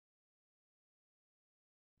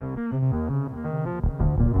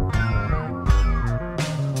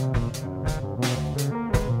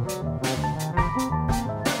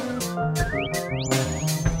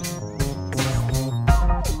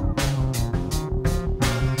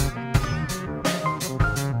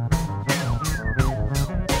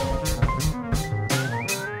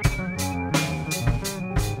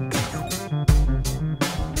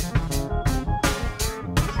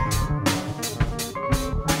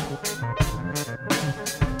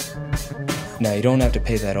Now, you don't have to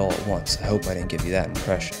pay that all at once. I hope I didn't give you that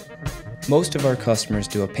impression. Most of our customers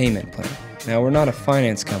do a payment plan. Now, we're not a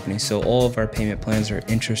finance company, so all of our payment plans are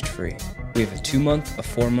interest-free. We have a 2-month, a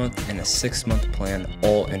 4-month, and a 6-month plan,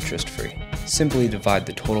 all interest-free. Simply divide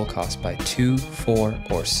the total cost by 2, 4,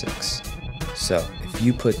 or 6. So, if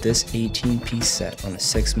you put this 18-piece set on a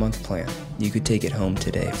 6-month plan, you could take it home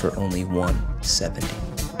today for only $170.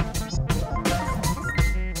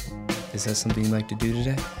 Is that something you'd like to do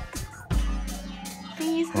today?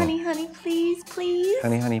 Honey, honey, please, please.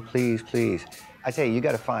 Honey, honey, please, please. I tell you, you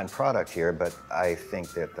got a fine product here, but I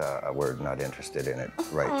think that we're not interested in it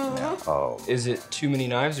right now. Oh. Is it too many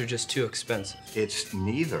knives or just too expensive? It's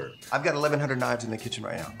neither. I've got 1,100 knives in the kitchen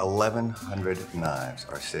right now. 1,100 knives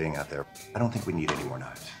are sitting out there. I don't think we need any more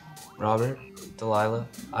knives. Robert, Delilah,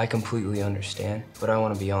 I completely understand, but I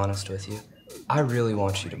want to be honest with you. I really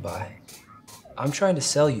want you to buy. I'm trying to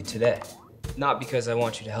sell you today. Not because I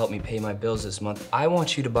want you to help me pay my bills this month. I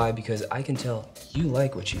want you to buy because I can tell you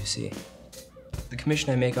like what you see. The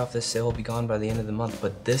commission I make off this sale will be gone by the end of the month,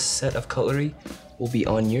 but this set of cutlery will be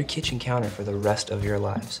on your kitchen counter for the rest of your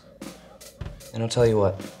lives. And I'll tell you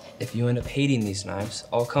what, if you end up hating these knives,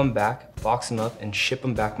 I'll come back, box them up, and ship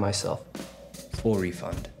them back myself. Full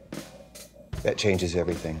refund. That changes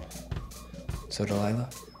everything. So Delilah,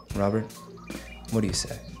 Robert, what do you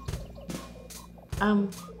say?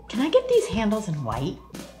 Can I get these handles in white?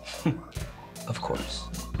 Of course.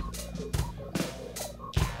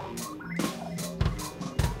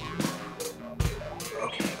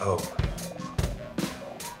 Okay, oh.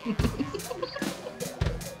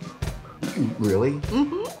 Really?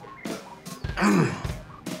 Mm-hmm.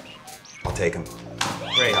 I'll take them.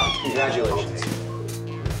 Great, congratulations.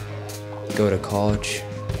 Go to college,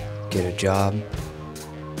 get a job,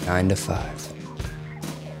 9 to 5.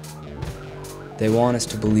 They want us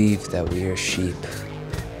to believe that we are sheep,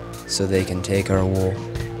 so they can take our wool.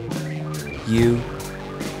 You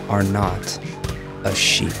are not a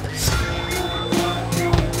sheep.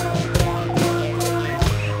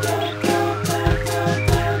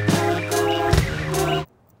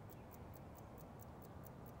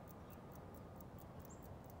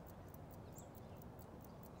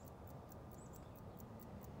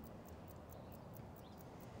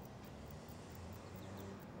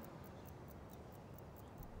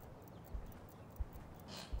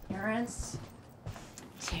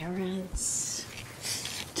 Terrence,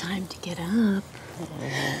 time to get up.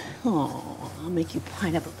 Oh, I'll make you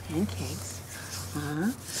pineapple pancakes.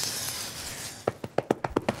 Huh?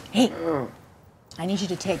 Hey, I need you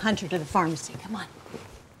to take Hunter to the pharmacy. Come on.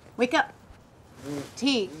 Wake up.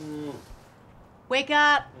 T. Wake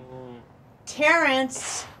up.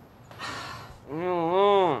 Terrence.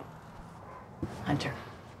 Hunter,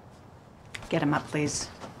 get him up, please.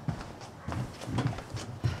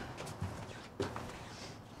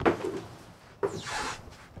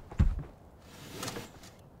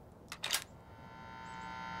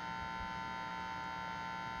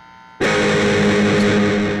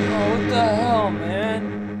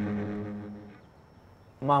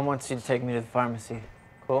 Mom wants you to take me to the pharmacy.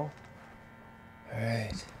 Cool? All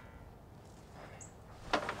right.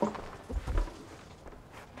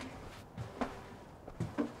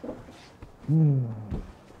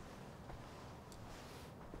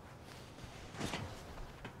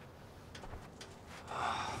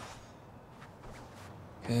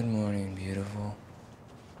 Good morning, beautiful.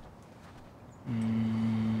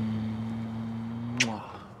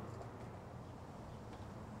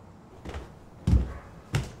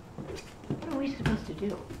 What are we supposed to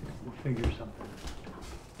do? We'll figure something.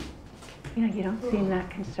 You know, you don't seem that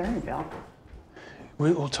concerned, Bill.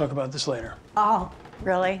 We'll talk about this later. Oh,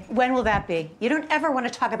 really? When will that be? You don't ever want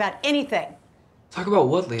to talk about anything. Talk about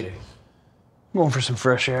what later? Going for some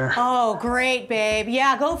fresh air. Oh, great, babe.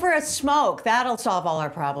 Yeah, go for a smoke. That'll solve all our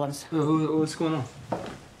problems. What's going on?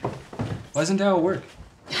 Why isn't Dad at work?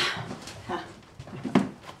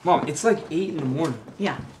 Mom, it's like 8 in the morning.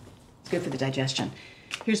 Yeah, it's good for the digestion.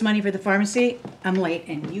 Here's money for the pharmacy. I'm late,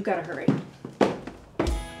 and you gotta hurry.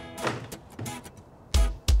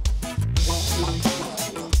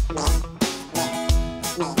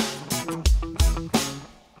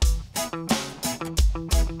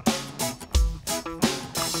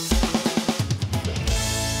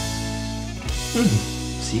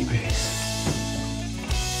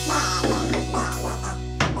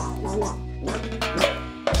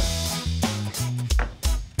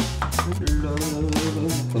 I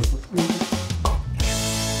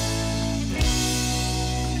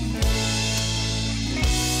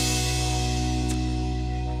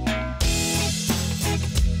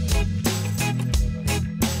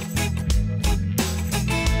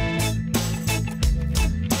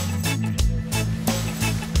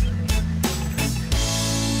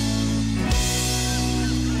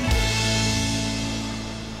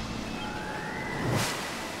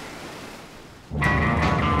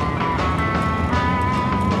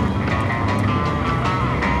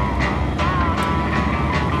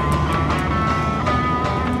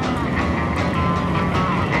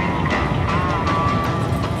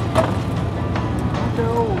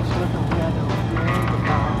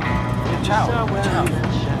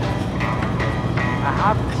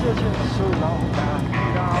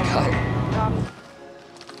got it.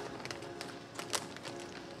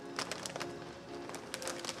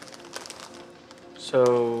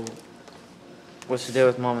 So, what's the deal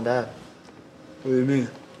with Mom and Dad? What do you mean?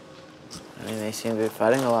 I mean, they seem to be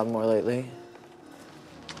fighting a lot more lately.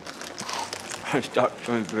 I stopped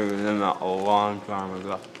figuring them out a long time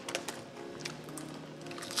ago.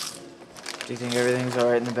 Do you think everything's all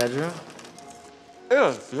right in the bedroom?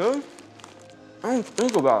 Yeah, dude. I don't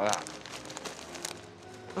think about that.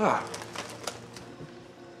 Ah.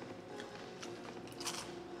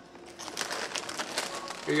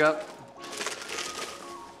 Here you go.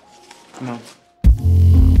 Come on.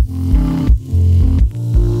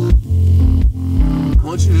 Why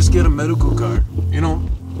don't you just get a medical card? You know,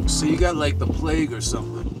 say you got like the plague or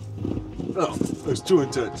something. Oh, that's too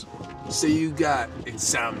intense. Say you got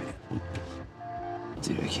insomnia.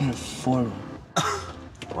 Dude, I can't afford one.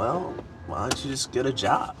 Well, why don't you just get a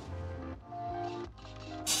job?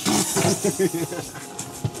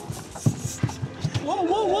 Whoa,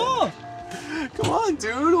 whoa, whoa! Come on,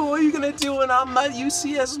 dude. What are you gonna do when I'm at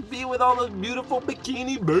UCSB with all those beautiful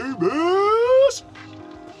bikini babies?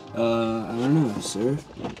 I don't know, sir.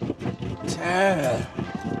 Ted,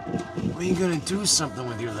 when are you gonna do something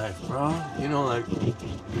with your life, bro? You know, like,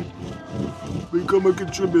 become a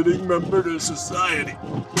contributing member to society.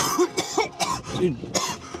 Dude,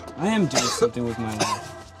 I am doing something with my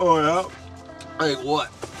life. Oh, yeah? Like what?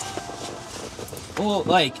 Well,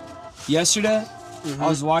 like, yesterday, I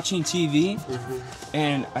was watching TV,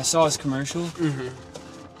 and I saw this commercial,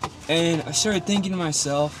 and I started thinking to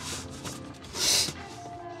myself,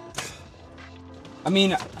 I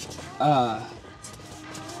mean, I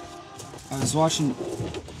was watching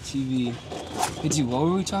TV. Hey, dude, what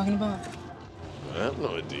were we talking about? I have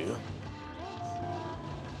no idea.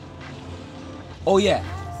 Oh, yeah.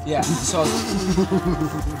 Yeah, so...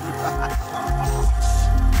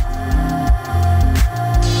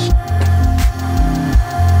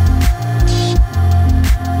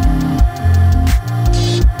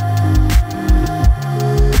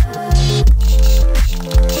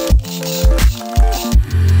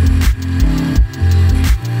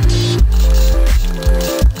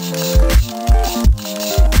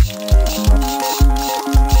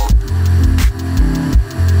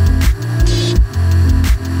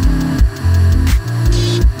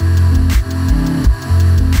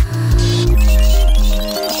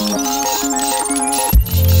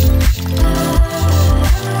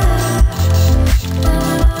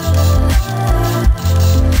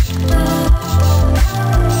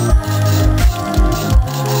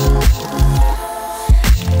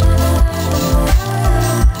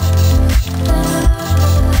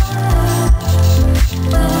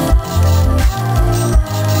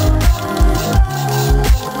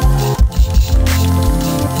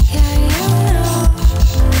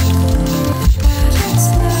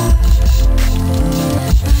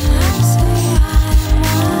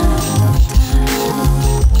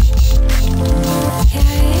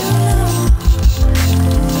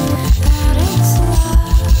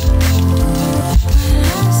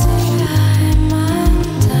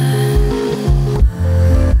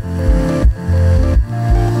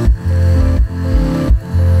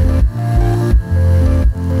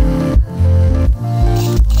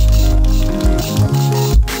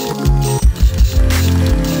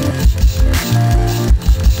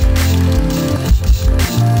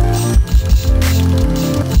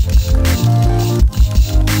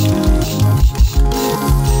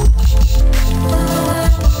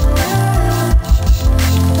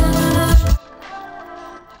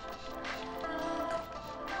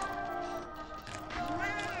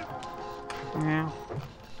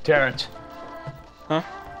 Terrence, Huh?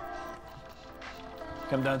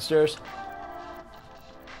 come downstairs.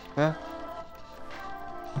 Huh?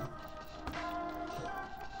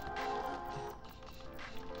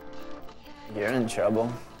 You're in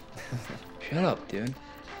trouble. Shut up, dude.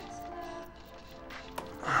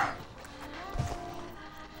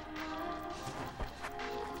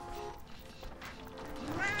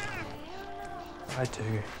 I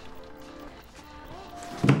Tigger.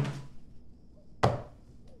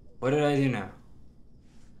 What did I do now?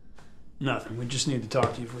 Nothing. We just need to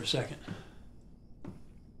talk to you for a second.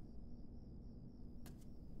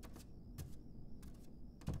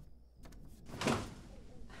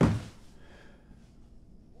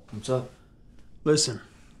 What's up? Listen,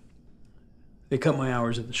 they cut my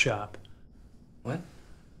hours at the shop. What?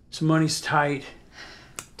 Some money's tight.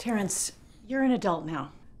 Terrence, you're an adult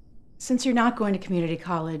now. Since you're not going to community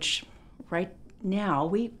college right now,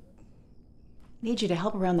 we need you to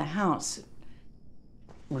help around the house.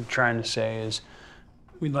 What I'm trying to say is,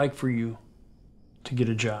 we'd like for you to get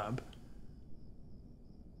a job.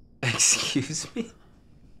 Excuse me?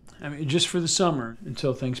 I mean, just for the summer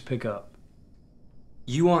until things pick up.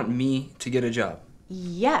 You want me to get a job?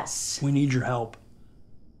 Yes. We need your help.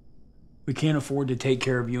 We can't afford to take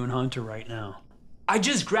care of you and Hunter right now. I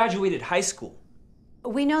just graduated high school.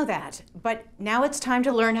 We know that, but now it's time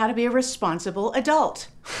to learn how to be a responsible adult.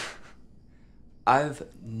 I've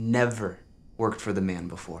never worked for the man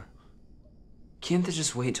before. Can't they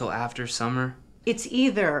just wait till after summer? It's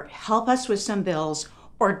either help us with some bills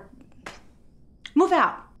or move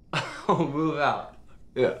out. Oh, move out.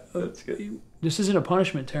 Yeah, that's good. This isn't a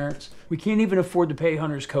punishment, Terrence. We can't even afford to pay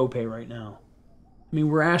Hunter's copay right now. I mean,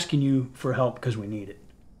 we're asking you for help because we need it.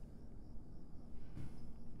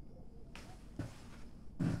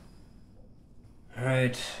 All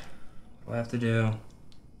right, we'll have to do.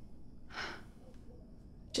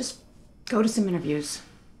 Just go to some interviews.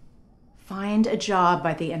 Find a job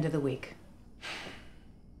by the end of the week.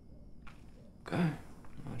 Okay,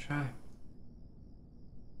 I'll try.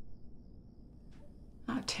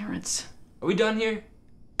 Oh, Terrence. Are we done here?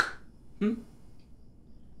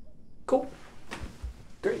 Cool.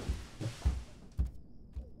 Great.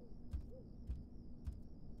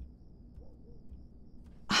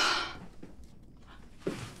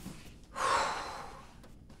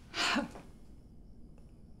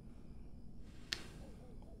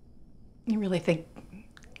 You really think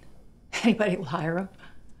anybody will hire him?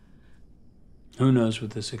 Who knows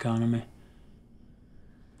with this economy?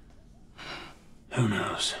 Who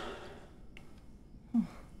knows?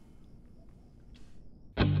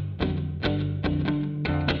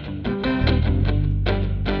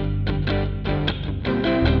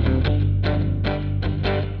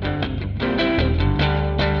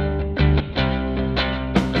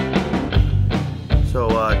 So,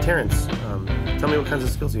 Terrence, tell me what kinds of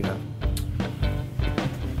skills you have.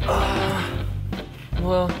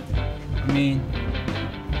 Well, I mean,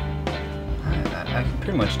 I can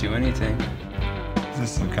pretty much do anything. Is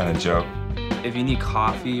this some kind of joke? If you need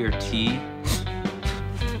coffee or tea,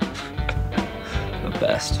 the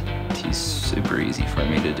best. Tea's super easy for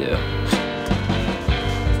me to do.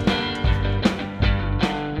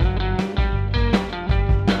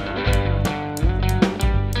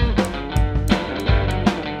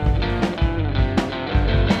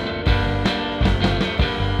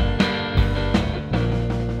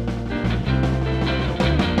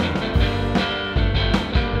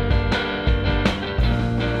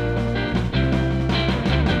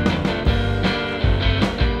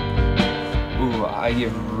 I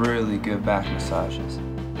give really good back massages.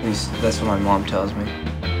 At least that's what my mom tells me.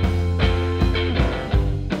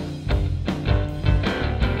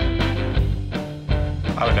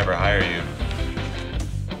 I would never hire you.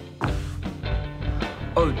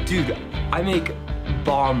 Oh, dude, I make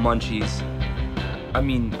bomb munchies. I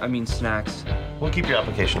mean snacks. We'll keep your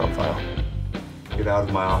application on file. Get out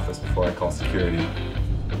of my office before I call security.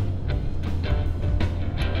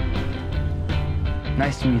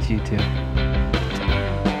 Nice to meet you too.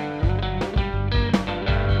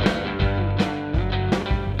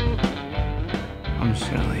 I'm just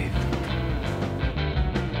gonna leave.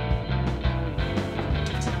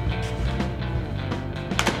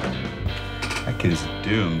 That kid is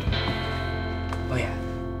doomed. Oh yeah,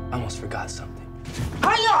 I almost forgot something.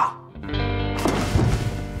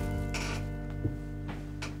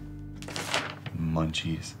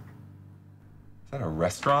 Munchies. Is that a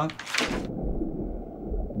restaurant?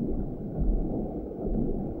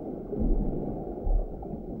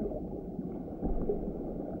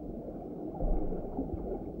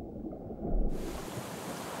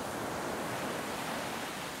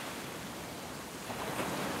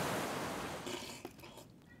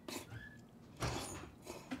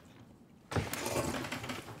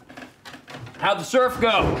 How'd the surf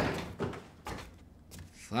go?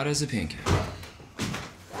 Flat as a pancake.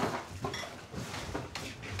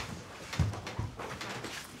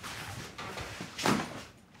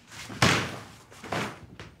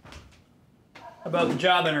 about the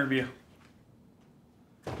job interview?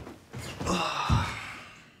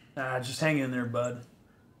 Just hang in there, bud.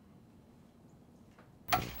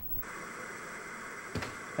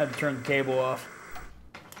 Had to turn the cable off.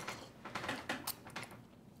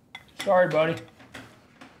 Sorry, buddy.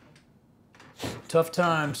 Tough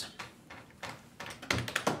times.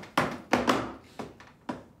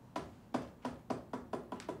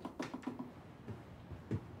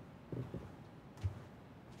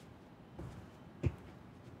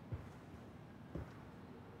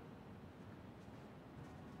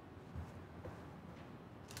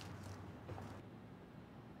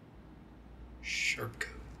 Sharp coat.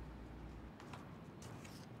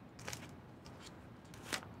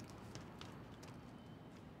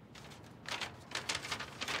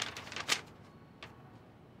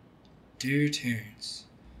 Dear Terrence,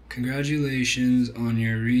 congratulations on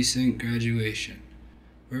your recent graduation.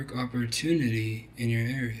 Work opportunity in your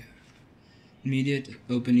area. Immediate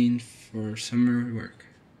opening for summer work.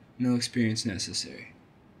 No experience necessary.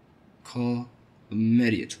 Call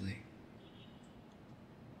immediately.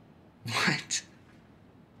 What?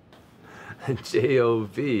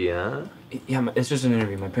 J-O-B, huh? Yeah, it's just an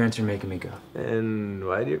interview. My parents are making me go. And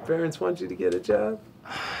why do your parents want you to get a job?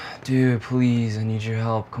 Dude, please, I need your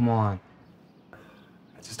help. Come on.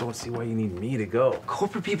 I just don't see why you need me to go.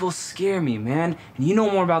 Corporate people scare me, man. And you know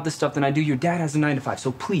more about this stuff than I do. Your dad has a 9-to-5,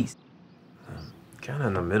 so please. I'm kind of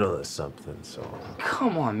in the middle of something, so...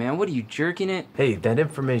 Come on, man. What are you, jerking it? Hey, that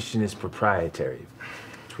information is proprietary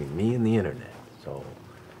between me and the internet, so...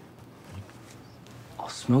 I'll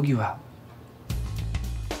smoke you out.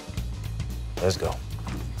 Let's go.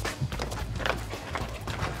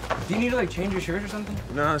 Do you need to, like, change your shirt or something?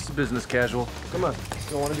 No, it's business casual. Come on.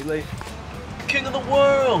 You don't want to be late? King of the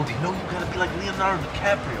world! You know, you gotta be like Leonardo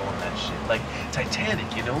DiCaprio on that shit. Like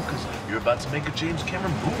Titanic, you know? Because you're about to make a James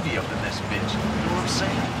Cameron movie up in this bitch. You know what I'm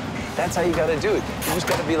saying? That's how you gotta do it. You just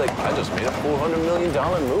gotta be like, I just made a $400 million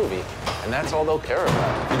movie. And that's all they'll care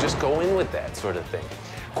about. You just go in with that sort of thing.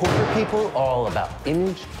 Corporate people are all about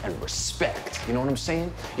image and respect. You know what I'm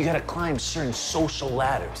saying? You gotta climb certain social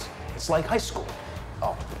ladders. It's like high school.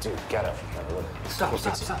 Oh, dude, gotta look. Stop.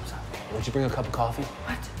 Won't you bring a cup of coffee?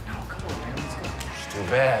 What? No, come on, man. Let's go. It's too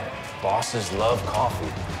bad. Bosses love coffee.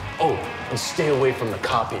 Oh, and stay away from the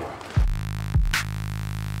copier.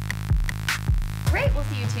 Great, we'll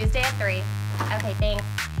see you Tuesday at 3. Okay, thanks.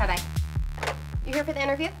 Bye-bye. You here for the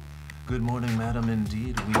interview? Good morning, madam.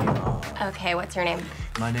 Indeed, we are. Okay, what's your name?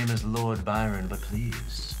 My name is Lord Byron, but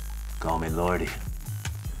please call me Lordy.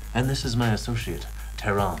 And this is my associate,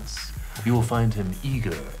 Terrence. You will find him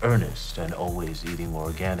eager, earnest, and always eating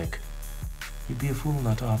organic. You'd be a fool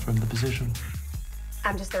not to offer him the position.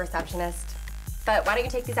 I'm just the receptionist. But why don't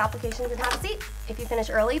you take these applications and have a seat? If you finish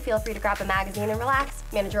early, feel free to grab a magazine and relax.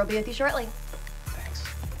 Manager will be with you shortly. Thanks.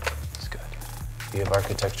 It's good. You have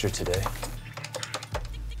architecture today?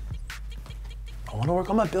 I want to work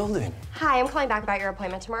on my building. Hi, I'm calling back about your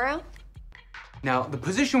appointment tomorrow. Now, the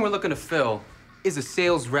position we're looking to fill is a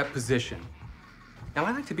sales rep position. Now,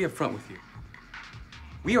 I like to be upfront with you.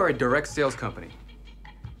 We are a direct sales company.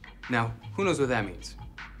 Now, who knows what that means?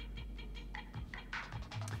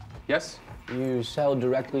 Yes? You sell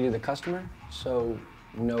directly to the customer, so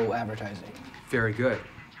no advertising. Very good.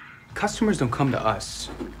 Customers don't come to us.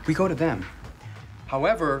 We go to them.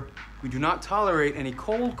 However, we do not tolerate any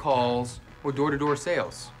cold calls or door-to-door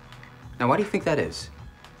sales. Now, why do you think that is?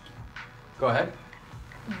 Go ahead.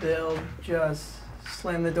 They'll just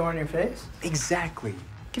slam the door in your face? Exactly.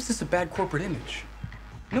 Gives us a bad corporate image.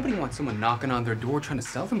 Nobody wants someone knocking on their door trying to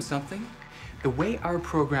sell them something. The way our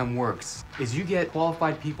program works is you get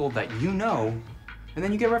qualified people that you know, and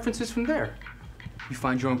then you get references from there. You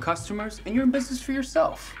find your own customers, and you're in business for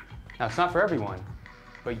yourself. Now, it's not for everyone,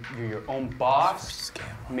 but you're your own boss,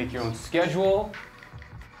 you make your own schedule,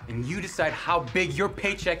 and you decide how big your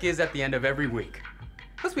paycheck is at the end of every week.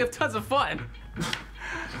 Plus, we have tons of fun.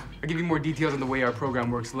 I'll give you more details on the way our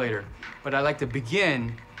program works later, but I'd like to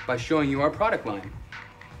begin by showing you our product line.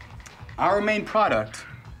 Our main product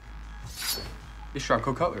is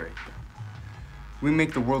Cutco cutlery. We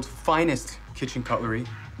make the world's finest kitchen cutlery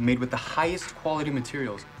made with the highest quality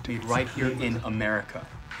materials made right here in America.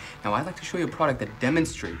 Now, I'd like to show you a product that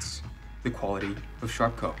demonstrates the quality of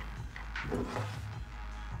Cutco.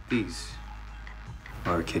 These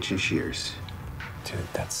are our kitchen shears. Dude,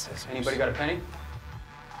 that's scissors. Anybody got a penny?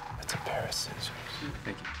 That's a pair of scissors.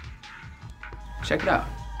 Thank you. Check it out.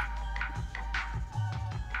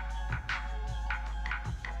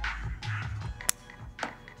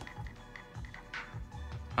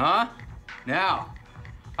 Huh? Now,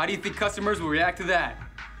 how do you think customers will react to that?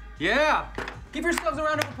 Yeah! Give yourselves a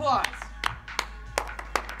round of applause.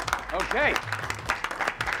 Okay.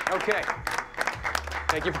 Okay.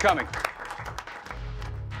 Thank you for coming.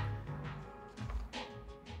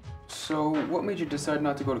 So, what made you decide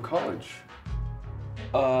not to go to college?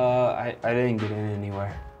 I didn't get in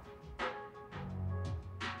anywhere.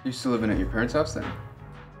 You still living at your parents' house then?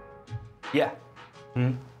 Yeah.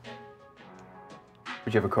 Hmm?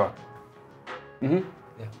 But you have a car? Mm-hmm.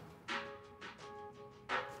 Yeah.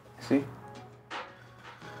 See?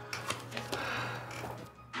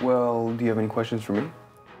 Well, do you have any questions for me?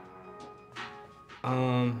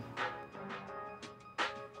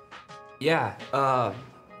 Yeah,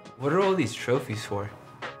 what are all these trophies for?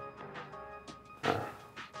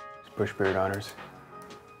 It's Bush Beard Honors.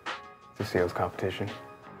 It's a sales competition.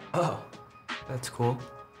 Oh, that's cool.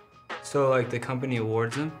 So, like, the company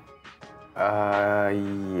awards them?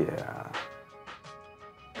 Yeah.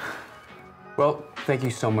 Well, thank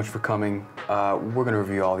you so much for coming. We're gonna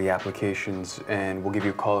review all the applications and we'll give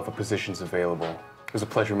you a call if a position's available. It was a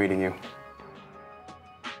pleasure meeting you.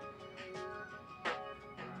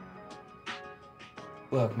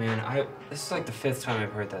 Look, man, this is like the 5th time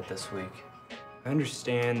I've heard that this week. I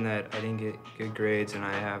understand that I didn't get good grades and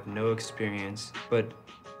I have no experience, but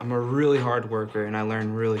I'm a really hard worker and I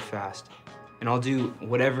learn really fast. And I'll do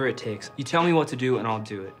whatever it takes. You tell me what to do and I'll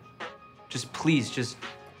do it. Just please, just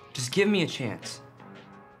give me a chance.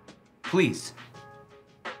 Please.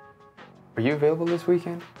 Are you available this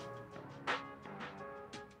weekend?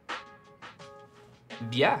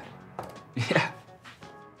 Yeah. Yeah.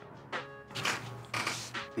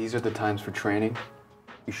 These are the times for training.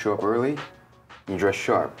 You show up early, and you dress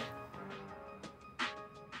sharp.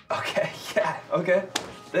 Okay, yeah, okay.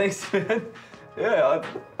 Thanks, man. Yeah,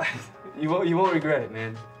 you won't regret it,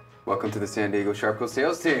 man. Welcome to the San Diego Sharpco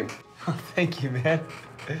sales team. Thank you, man.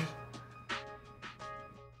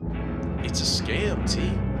 It's a scam, T.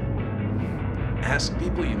 Ask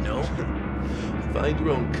people you know. Find your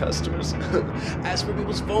own customers. Ask for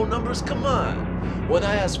people's phone numbers. Come on. When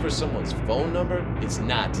I ask for someone's phone number, it's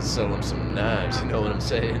not to sell them some knives. You know what I'm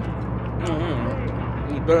saying?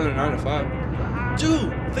 It's better than 9 to 5.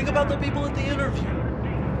 Dude, think about the people at the interview.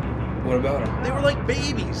 What about them? They were like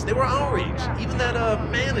babies. They were our age. Even that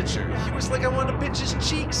manager, he was like I wanted to pinch his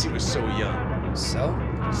cheeks. He was so young. So?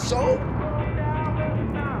 So?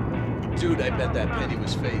 Dude, I bet that penny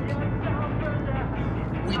was fake.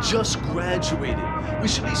 We just graduated. We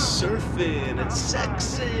should be surfing and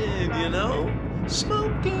sexing, you know?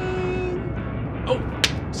 Smoking. Oh,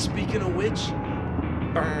 speaking of which.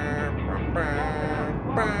 Are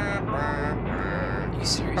you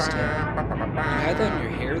serious, Dad? You had that in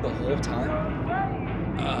your hair the whole time?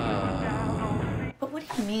 But what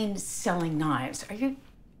do you mean selling knives? You're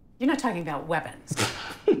not talking about weapons.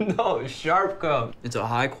 No, Sharpco. It's a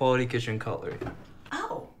high-quality kitchen cutlery.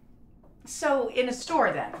 Oh. So in a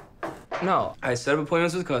store then? No, I set up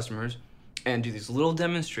appointments with customers and do these little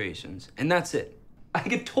demonstrations, and that's it. I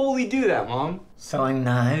could totally do that, Mom. Selling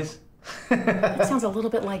knives? That sounds a little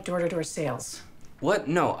bit like door-to-door sales. What?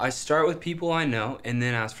 No, I start with people I know and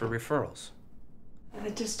then ask for referrals.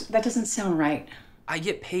 That doesn't sound right. I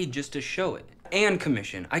get paid just to show it. And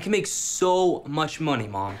commission. I can make so much money,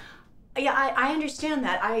 Mom. Yeah, I understand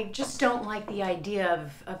that. I just don't like the idea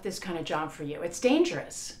of this kind of job for you. It's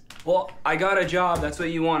dangerous. Well, I got a job. That's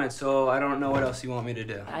what you wanted, so I don't know what else you want me to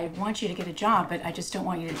do. I want you to get a job, but I just don't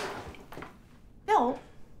want you to... Bill,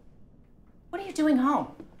 what are you doing home?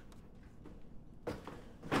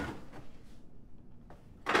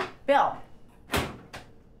 Bill.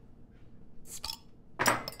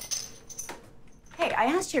 Hey, I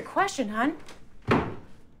asked you a question, hon.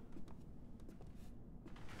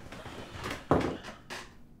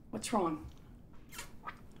 What's wrong?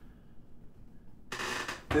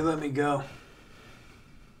 They let me go.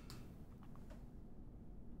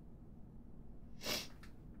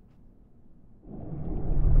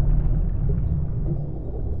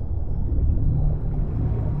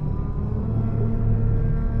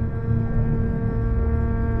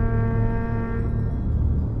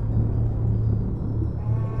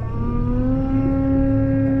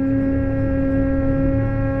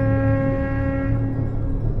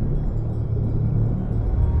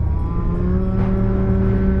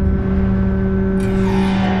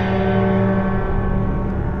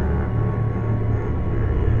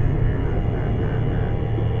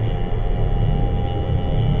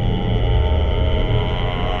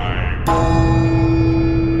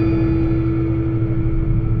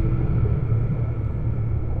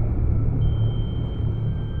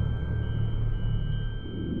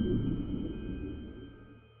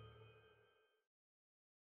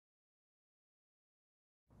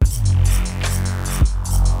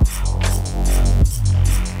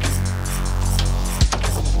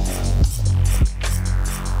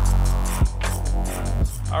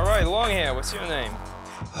 Hey, long hair, what's your name?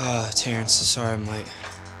 Terrence, sorry I'm late.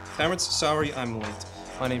 Terrence, sorry I'm late.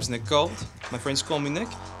 My name's Nick Gold. My friends call me Nick.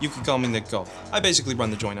 You can call me Nick Gold. I basically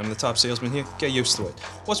run the joint. I'm the top salesman here. Get used to it.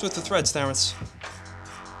 What's with the threads, Terrence?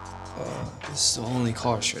 This is the only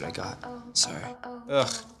car shirt I got. Sorry.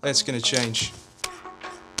 Ugh, that's gonna change.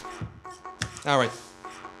 All right,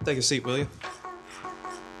 take a seat, will you?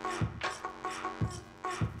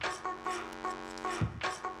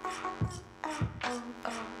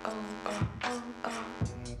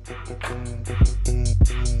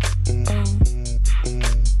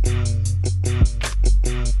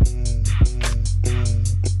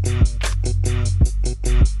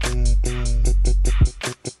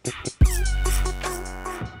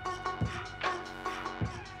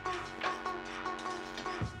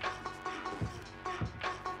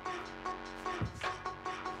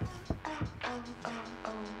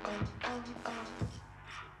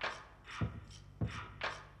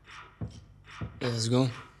 Yeah, how's it going?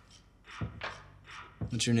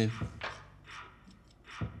 What's your name?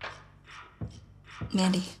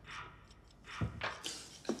 Mandy.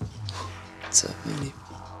 What's up, Mandy?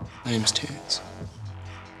 My name's Terrence.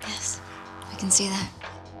 Yes, I can see that.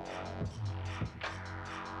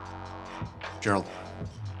 Gerald.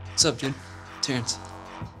 What's up, dude? Terrence.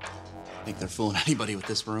 Think they're fooling anybody with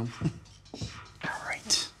this room? All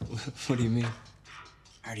right. What do you mean?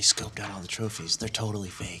 I already scoped out all the trophies. They're totally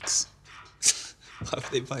fakes. Why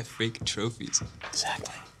would they buy fake trophies?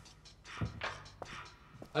 Exactly.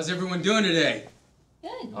 How's everyone doing today?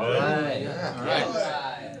 Good. All right. All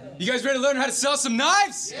right. You guys ready to learn how to sell some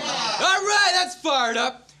knives? Yeah. All right, that's fired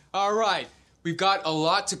up. All right, we've got a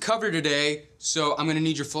lot to cover today, so I'm gonna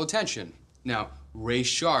need your full attention. Now, Ray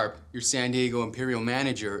Sharp, your San Diego Imperial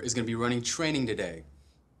manager, is gonna be running training today.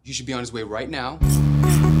 He should be on his way right now.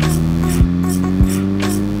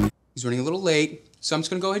 He's running a little late, so I'm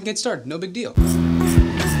just gonna go ahead and get started. No big deal.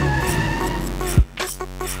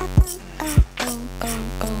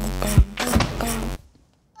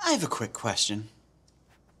 I have a quick question.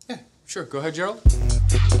 Yeah, sure. Go ahead, Gerald.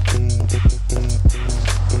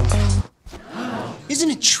 Isn't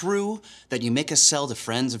it true that you make us sell to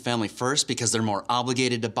friends and family first because they're more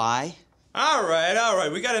obligated to buy? All right.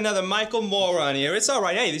 We got another Michael Moron here. It's all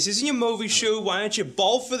right. Hey, this isn't your movie shoot. Why don't you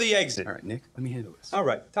bolt for the exit? All right, Nick, let me handle this. All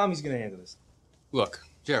right, Tommy's gonna handle this. Look,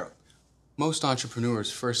 Gerald, most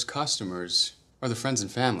entrepreneurs' first customers are the friends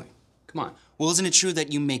and family. Come on. Well, isn't it true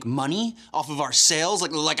that you make money off of our sales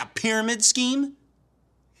like a pyramid scheme?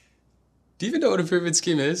 Do you even know what a pyramid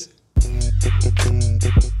scheme is?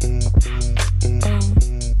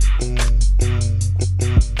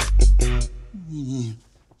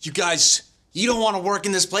 You guys, you don't want to work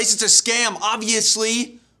in this place. It's a scam,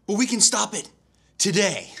 obviously. But we can stop it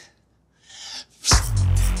today.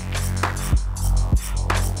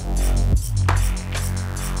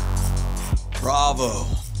 Bravo.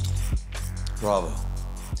 Bravo.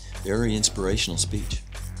 Very inspirational speech.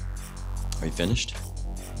 Are you finished?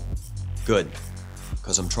 Good.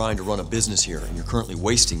 Because I'm trying to run a business here, and you're currently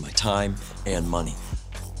wasting my time and money.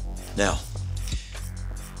 Now,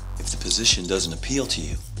 if the position doesn't appeal to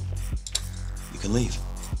you, you can leave.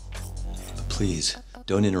 But please,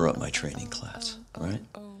 don't interrupt my training class, all right?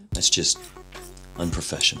 That's just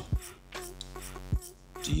unprofessional.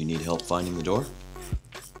 Do you need help finding the door?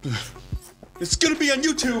 It's gonna be on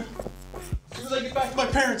YouTube as soon as I get back to my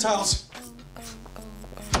parents' house.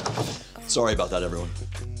 Sorry about that, everyone.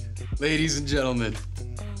 Ladies and gentlemen,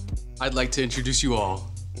 I'd like to introduce you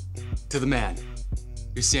all to the man,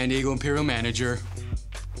 your San Diego Imperial manager,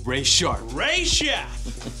 Ray Sharp. Ray Sharp!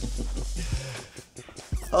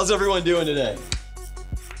 How's everyone doing today?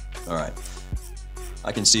 All right.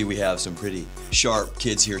 I can see we have some pretty sharp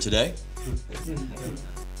kids here today.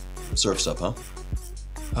 Surf's up, huh?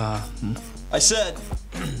 I said,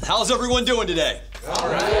 how's everyone doing today? All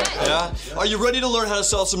right. Yeah? Are you ready to learn how to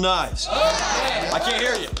sell some knives? I can't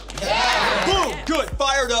hear you. Boom! Good.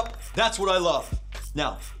 Fired up. That's what I love.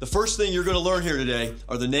 Now, the first thing you're going to learn here today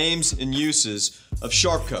are the names and uses of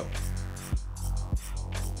Sharpco,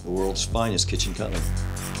 the world's finest kitchen cutlery.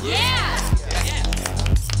 Yeah!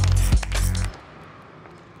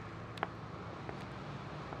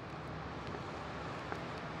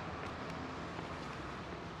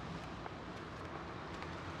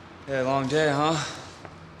 Yeah, long day, huh?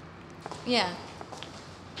 Yeah.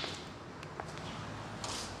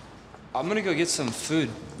 I'm gonna go get some food.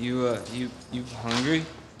 You hungry?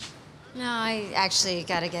 No, I actually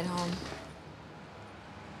gotta get home.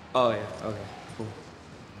 Oh, yeah, okay, cool.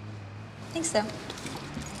 Think so.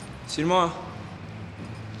 See you tomorrow.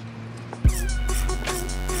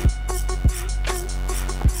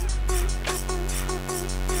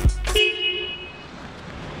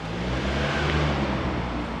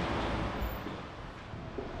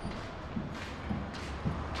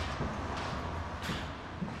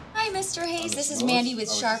 is Mandy with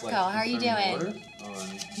Sharpco. How are you doing?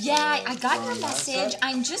 Yeah, I got your message.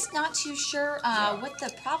 I'm just not too sure what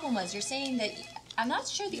the problem was. You're saying that I'm not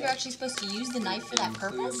sure that you're actually supposed to use the knife for that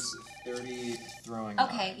purpose. 30 throwing.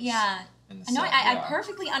 Okay, yeah. No, I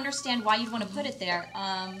perfectly understand why you'd want to put it there.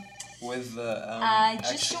 With the I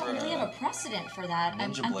just don't really have a precedent for that.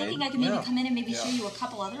 I'm thinking I could maybe come in and maybe show you a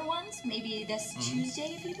couple other ones. Maybe this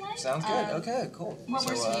Tuesday if you'd like. Sounds good. Okay, cool. What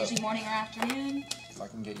works for you? Usually morning or afternoon? If I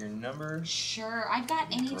can get your number. Sure. I've got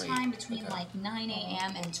any time between like 9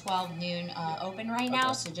 a.m. and 12 noon open right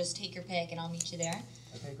now, so just take your pick and I'll meet you there.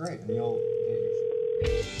 Okay, great. And you'll get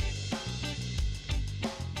your...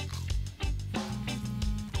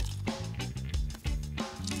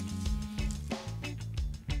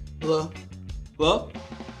 Hello? Hello?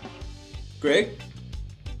 Greg?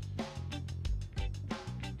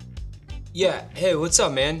 Yeah, hey, what's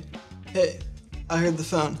up, man? Hey, I heard the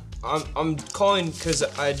phone. I'm calling because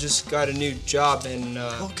I just got a new job and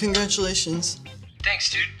Oh, congratulations.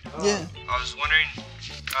 Thanks, dude. Yeah. I was wondering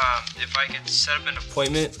if I could set up an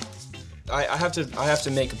appointment. I have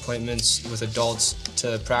to make appointments with adults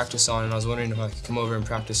to practice on, and I was wondering if I could come over and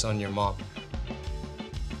practice on your mom.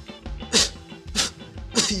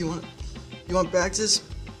 You want practice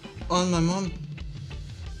on my mom?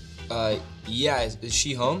 Yeah, is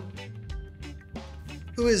she home?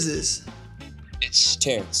 Who is this? It's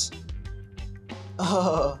Terrence.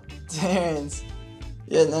 Oh, Terrence.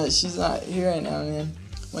 Yeah, no, she's not here right now, man.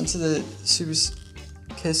 Went to the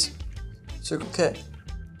Circle K.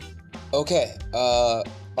 Okay,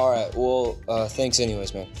 alright, well, thanks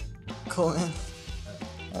anyways, man. Cool, man.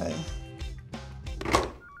 Alright.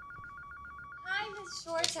 Hi, Ms.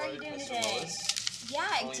 Schwartz. How are you doing today? Yeah,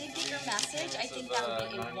 I did get your message. I think that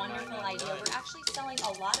would be a wonderful idea. We're actually selling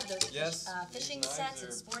a lot of those fishing sets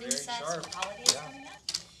and sporting sets for the holidays coming up.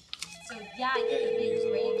 So yeah, I think it would be a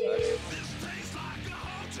great gift.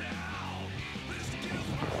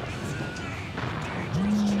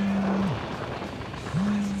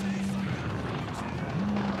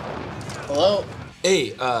 Hello?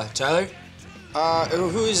 Hey, Tyler?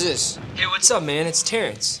 Who is this? Hey, what's up, man? It's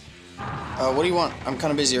Terrence. What do you want? I'm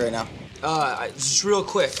kind of busy right now. Just real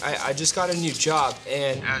quick, I just got a new job,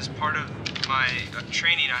 and as part of my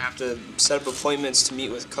training, I have to set up appointments to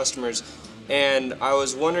meet with customers, and I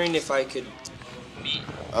was wondering if I could meet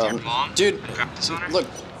your mom. Dude, practice on her? look,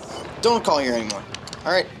 don't call here anymore.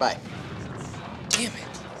 All right, bye. Damn it.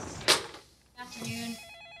 Afternoon,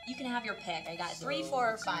 you can have your pick. I got 3,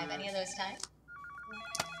 4, or 5. Any of those times?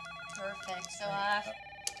 Perfect. So, all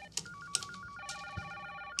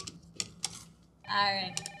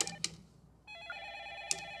right.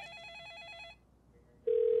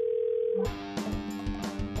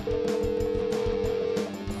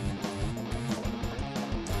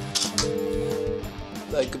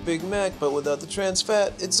 Like a Big Mac, but without the trans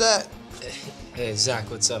fat. It's Zach. Hey,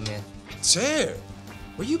 Zach, what's up, man? Ter,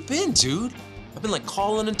 where you been, dude? I've been like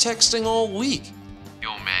calling and texting all week. Yo,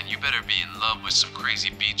 man, you better be in love with some crazy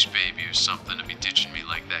beach baby or something to be ditching me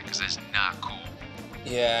like that, because that's not cool.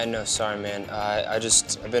 Yeah, I know. Sorry, man.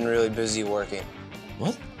 I've been really busy working.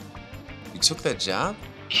 What? You took that job?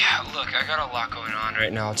 Yeah, look, I got a lot going on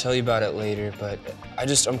right now. I'll tell you about it later, but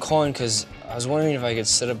I'm calling because I was wondering if I could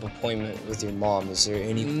set up an appointment with your mom. Is there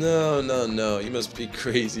any... No. You must be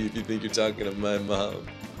crazy if you think you're talking to my mom.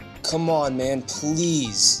 Come on, man,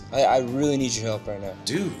 please. I really need your help right now.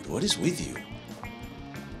 Dude, what is with you?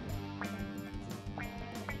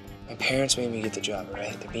 My parents made me get the job, all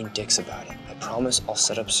right? They're being dicks about it. I promise I'll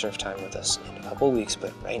set up surf time with us in a couple weeks,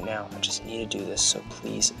 but right now I just need to do this, so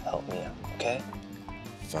please help me out, okay?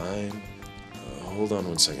 Fine. Hold on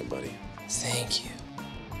one second, buddy. Thank you.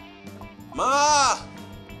 Ma!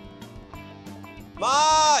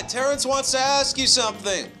 Ma! Terrence wants to ask you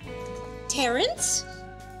something. Terrence?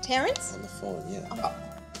 Terrence? On the phone, yeah.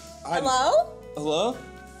 Hello? Hello?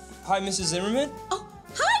 Hi, Mrs. Zimmerman? Oh,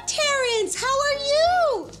 hi, Terrence. How are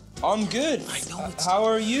you? I'm good. I know how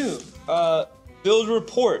are you? Build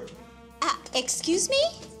report. Excuse me?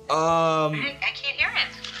 I can't hear it.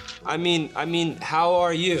 I mean, how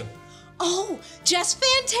are you? Oh, just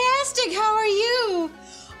fantastic. How are you?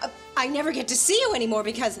 I never get to see you anymore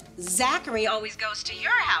because Zachary always goes to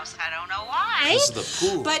your house. I don't know why. This is the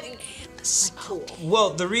pool. But it's cool.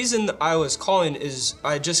 Well, the reason I was calling is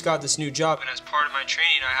I just got this new job, and as part of my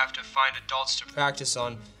training, I have to find adults to practice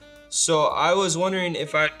on. So I was wondering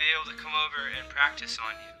if I'd be able to come over and practice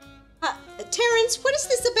on you. Terrence, what is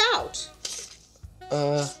this about?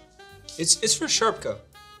 It's for Sharpco.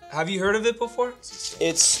 Have you heard of it before?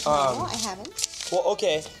 It's No, I haven't. Well,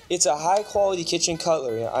 okay, it's a high-quality kitchen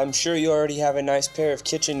cutlery. I'm sure you already have a nice pair of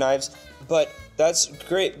kitchen knives, but that's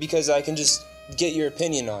great because I can just get your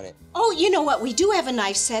opinion on it. Oh, you know what? We do have a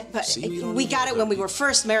knife set, but See, we don't we need got to it when we were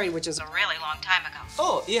first married, which was a really long time ago.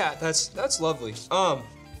 Oh, yeah, that's lovely.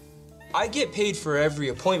 I get paid for every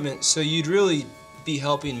appointment, so you'd really be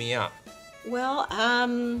helping me out. Well,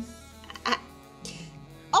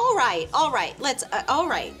 all right. Let's, all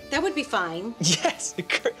right. That would be fine. Yes,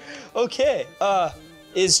 okay.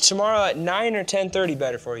 Is tomorrow at 9 or 10:30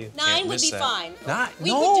 better for you? 9 would be fine. No,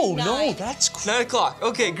 that's cool. 9 o'clock.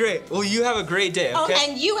 Okay, great. Well, you have a great day, okay? Oh,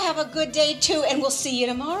 and you have a good day too, and we'll see you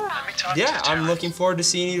tomorrow. Yeah, I'm looking forward to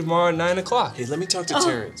seeing you tomorrow at 9 o'clock. Hey, let me talk to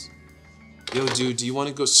Terrence. Yo, dude, do you want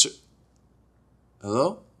to go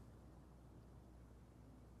Hello?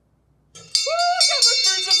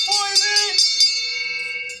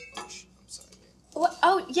 What?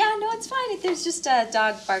 Oh, yeah, no, it's fine. There's just a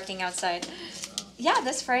dog barking outside. Yeah,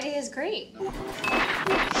 this Friday is great. Oh,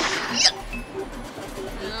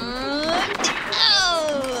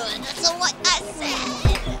 that's what I said.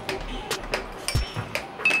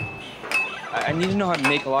 I need to know how to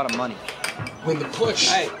make a lot of money. Win the push.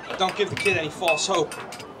 Hey, don't give the kid any false hope.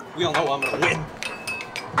 We all know I'm gonna win.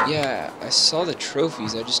 Yeah, I saw the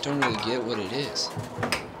trophies. I just don't really get what it is.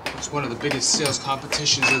 It's one of the biggest sales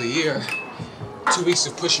competitions of the year. 2 weeks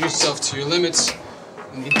of pushing yourself to your limits,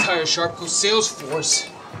 and the entire Sharpco sales force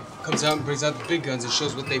comes out and brings out the big guns and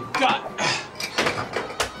shows what they've got.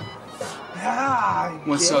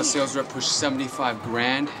 One sales rep pushed 75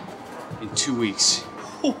 grand in 2 weeks.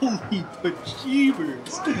 Holy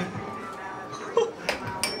bejeebers.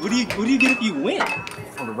 What do you get if you win?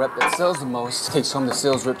 Well, the rep that sells the most takes home the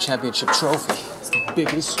sales rep championship trophy. It's the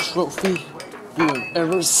biggest trophy you have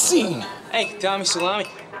ever seen. Hey, Tommy Salami,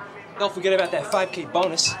 don't forget about that 5K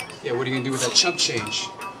bonus. Yeah, what are you gonna do with that chump change?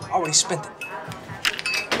 Already spent it.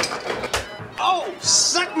 Oh,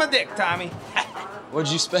 suck my dick, Tommy.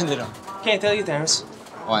 What'd you spend it on? Can't tell you, Terrence.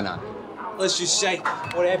 Why not? Let's just say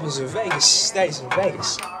what happens in Vegas stays in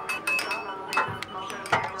Vegas.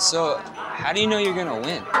 So, how do you know you're gonna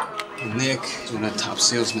win? Nick is one of the top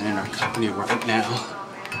salesmen in our company right now.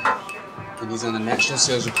 And he's on the national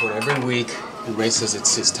sales report every week, and Ray says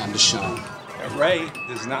it's his time to shine. Ray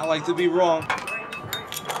does not like to be wrong.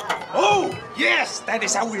 Oh, yes, that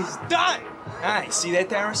is how it is done. Ah, you see that,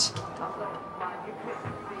 Terrence?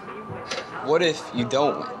 What if you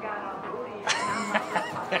don't win?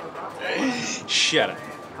 Shut up.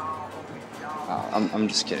 I'm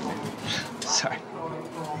just kidding, man. Sorry.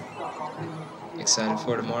 Excited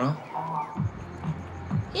for tomorrow?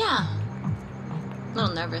 Yeah. A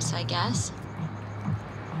little nervous, I guess.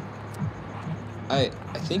 I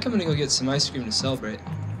think I'm gonna go get some ice cream to celebrate.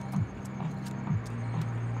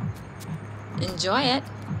 Enjoy it.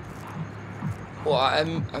 Well, I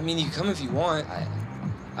mean, you can come if you want.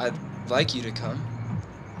 I'd like you to come.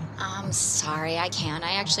 I'm sorry, I can't.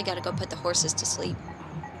 I actually gotta go put the horses to sleep.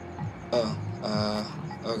 Oh,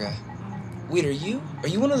 okay. Wait, are you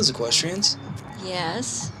one of those equestrians?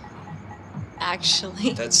 Yes.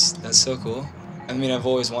 Actually. That's so cool. I mean, I've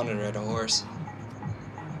always wanted to ride a horse.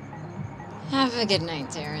 Have a good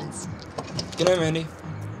night, Terrence. Good night, Mandy.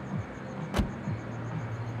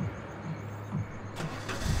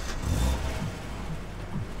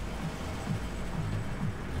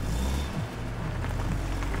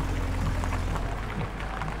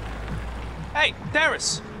 Hey,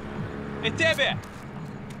 Terrence. Hey, there, bear.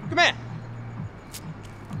 Come here.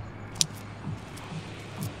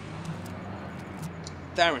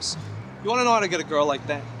 Terrence, you wanna know how to get a girl like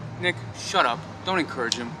that? Nick, shut up. Don't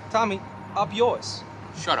encourage him. Tommy, up yours.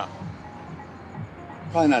 Shut up.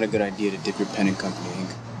 Probably not a good idea to dip your pen in company ink.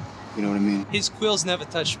 You know what I mean? His quills never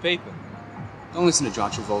touched paper. Don't listen to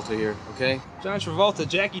John Travolta here, okay? John Travolta,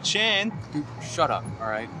 Jackie Chan. Dude, shut up, all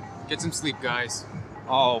right? Get some sleep, guys.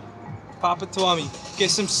 Oh, Papa Tommy,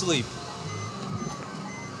 get some sleep.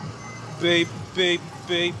 Babe, babe,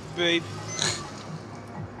 babe, babe.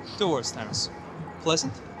 The worst, Terrence.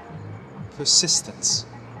 Pleasant? Persistence.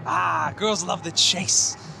 Ah, girls love the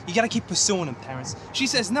chase. You gotta keep pursuing them, Terrence. She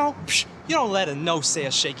says no, psh, you don't let a no say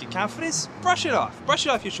shake your confidence. Brush it off. Brush it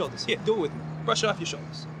off your shoulders. Here, do it with me. Brush it off your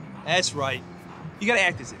shoulders. That's right. You gotta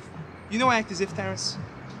act as if. You know act as if, Terrence?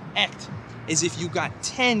 Act as if you got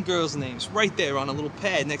 10 girls' names right there on a little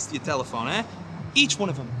pad next to your telephone, eh? Each one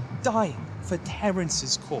of them dying for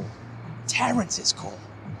Terrence's call. Terrence's call.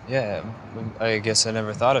 Yeah, I guess I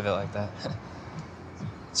never thought of it like that.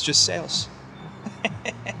 It's just sales.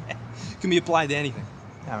 Can be applied to anything.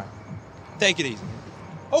 All right. Take it easy.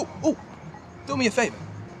 Oh, do me a favor.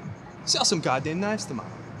 Sell some goddamn knives tomorrow.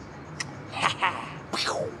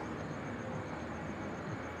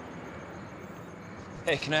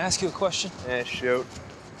 Hey, can I ask you a question? Yeah, shoot.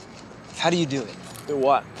 How do you do it? Do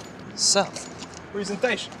what? Sell.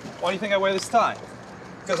 Presentation. Why do you think I wear this tie?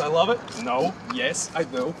 Because I love it? No. Yes, I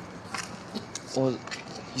do. Well,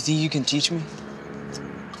 you think you can teach me?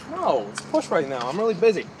 No, it's push right now. I'm really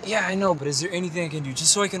busy. Yeah, I know, but is there anything I can do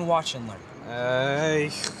just so I can watch and learn?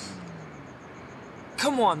 Hey.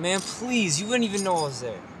 Come on, man, please. You wouldn't even know I was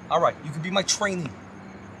there. All right, you can be my trainee.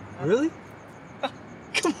 Really?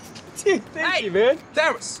 Come on, dude, thank you, man.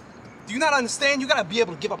 Darius, do you not understand? You gotta be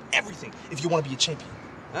able to give up everything if you want to be a champion.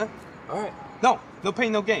 Huh? All right. No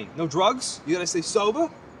pain, no gain. No drugs. You gotta stay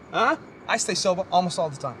sober. Huh? I stay sober almost all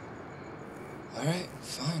the time. All right,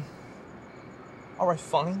 fine. All right,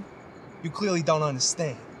 fine. You clearly don't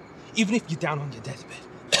understand. Even if you're down on your deathbed,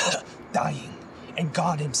 dying, and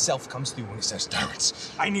God himself comes through and he says,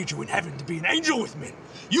 Terrence, I need you in heaven to be an angel with me.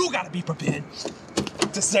 You gotta be prepared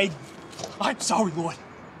to say, I'm sorry, Lord.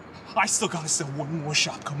 I still gotta sell one more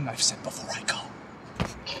shotgun knife set before I go.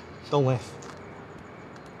 Don't laugh.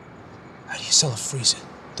 How do you sell a freezer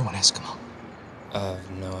to an Eskimo? I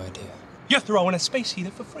have no idea. You're throwing a space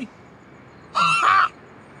heater for free. Huh?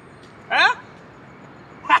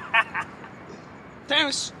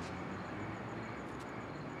 Terrence,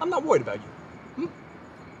 I'm not worried about you.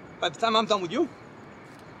 By the time I'm done with you,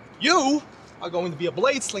 you are going to be a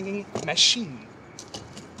blade-slinging machine.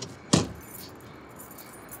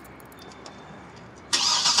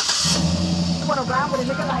 Wanna ride with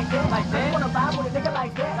a nigga like that, like that. Wanna ride with a nigga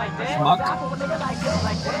like that, like that. Wanna ride with a nigga like that,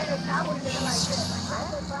 like that. Ride with a nigga like that,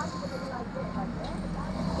 like that.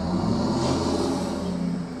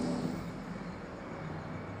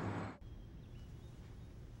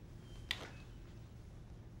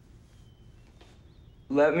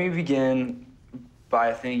 Let me begin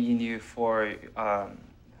by thanking you for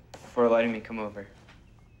letting me come over.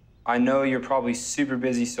 I know you're probably super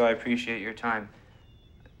busy, so I appreciate your time.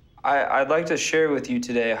 I'd like to share with you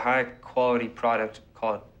today a high-quality product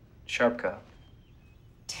called Cutco.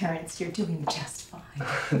 Terrence, you're doing just fine.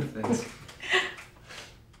 Thanks.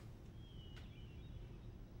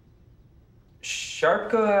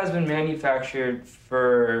 Cutco has been manufactured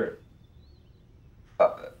for...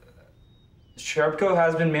 Cutco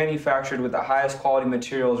has been manufactured with the highest quality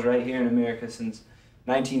materials right here in America since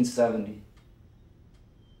 1970.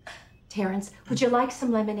 Terrence, would you like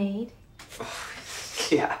some lemonade?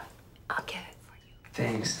 Yeah. I'll get it for you.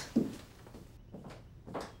 Thanks.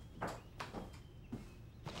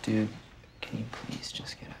 Dude, can you please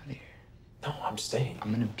just get out of here? No, I'm staying.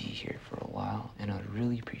 I'm gonna be here for a while, and I'd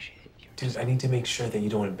really appreciate it. Dude, I need to make sure that you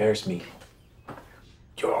don't embarrass me.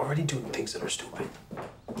 You're already doing things that are stupid.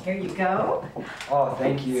 Here you go. Oh,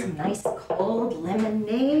 thank you. Some nice cold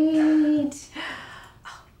lemonade.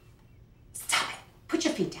 Oh, stop it. Put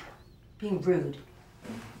your feet down. Being rude.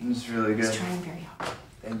 This is really good. He's trying very hard.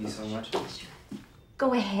 Thank you so much.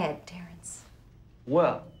 Go ahead, Terrence.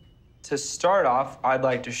 Well, to start off, I'd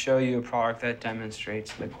like to show you a product that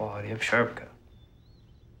demonstrates the quality of Cutco.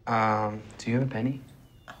 Do you have a penny?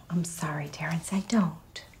 Oh, I'm sorry, Terrence, I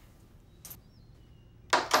don't.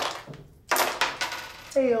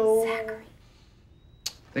 Hey-o. Zachary.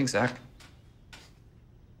 Thanks, Zach.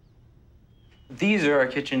 These are our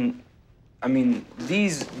kitchen,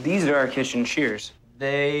 these are our kitchen shears.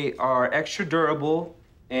 They are extra durable,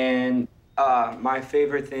 and my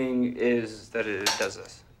favorite thing is that it does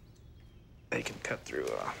this. They can cut through,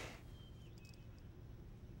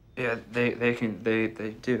 yeah, they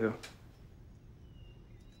do.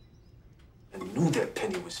 I knew that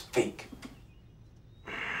penny was fake.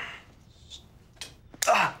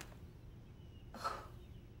 Ah!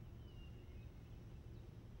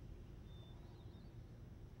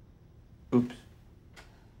 Oops.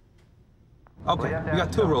 Okay, we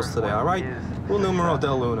got two rules today, all right? Rule numero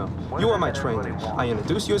del uno. You are my trainee. I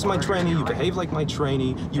introduce you as my trainee, you behave like my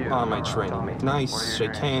trainee, you are my trainee. Make nice,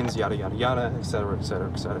 shake hands, yada, yada, yada, etc., etc.,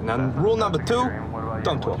 etc. Now, rule number two,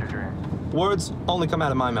 don't talk. Words only come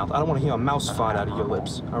out of my mouth. I don't want to hear a mouse fart out of your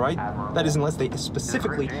lips, all right? That is unless they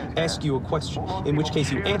specifically ask you a question, in which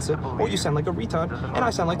case you answer, or you sound like a retard, and I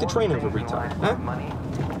sound like the trainer of a retard, huh?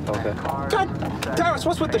 Okay. God, Terrence,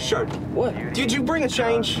 what's with the shirt? What? Did you bring a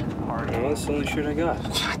change? Well, that's the only shirt I got.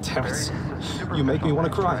 God, Terrence, you make me want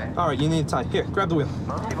to cry. All right, you need a tie. Here, grab the wheel.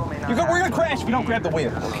 We're gonna crash if you don't grab the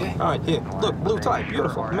wheel. Okay. All right, here. Look, blue tie,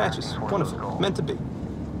 beautiful, matches, wonderful, meant to be.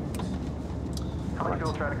 All right.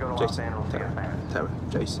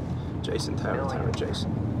 Jason, Tara, Jason.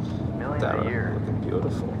 Tara, looking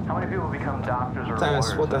beautiful. How many people become doctors or Terrence,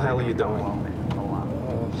 lawyers? what the hell are you doing?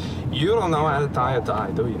 You don't know how to tie a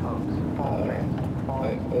tie, do you?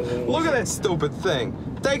 Look at that stupid thing.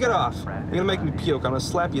 Take it off. You're gonna make me puke. I'm gonna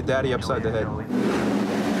slap your daddy upside the head.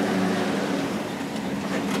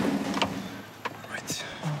 What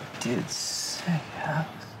did say?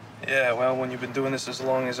 Yeah, well, when you've been doing this as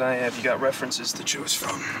long as I have, you got references to choose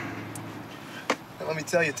from. And let me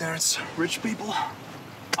tell you, Terrence, rich people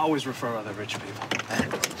always refer other rich people.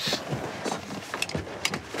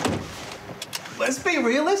 Let's be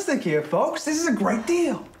realistic here, folks. This is a great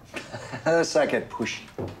deal. Let's not get pushy.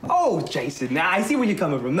 Oh, Jason, now I see where you're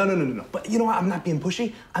coming from. No. But you know what? I'm not being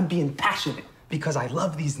pushy. I'm being passionate because I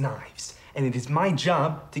love these knives. And it is my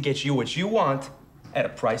job to get you what you want at a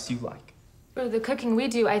price you like. For the cooking we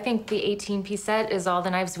do, I think the 18-piece set is all the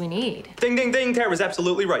knives we need. Ding, ding, ding. Tara's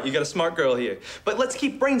absolutely right. You got a smart girl here. But let's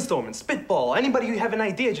keep brainstorming, spitball. Anybody who have an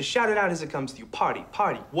idea, just shout it out as it comes to you. Party.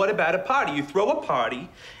 What about a party? You throw a party,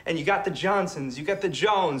 and you got the Johnsons, you got the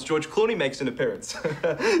Jones. George Clooney makes an appearance.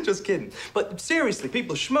 Just kidding. But seriously,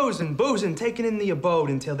 people schmoozing, boozing, taking in the abode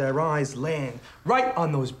until their eyes land right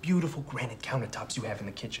on those beautiful granite countertops you have in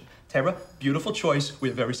the kitchen. Tara, beautiful choice. We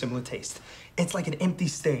have very similar taste. It's like an empty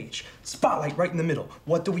stage. Spotlight right in the middle.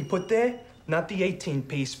 What do we put there? Not the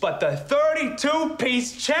 18-piece, but the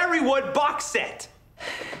 32-piece cherrywood box set.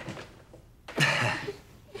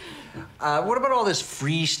 What about all this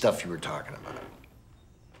free stuff you were talking about?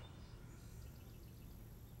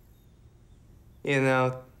 You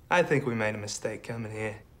know, I think we made a mistake coming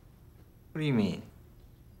here. What do you mean?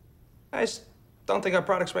 I just don't think our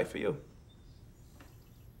product's right for you.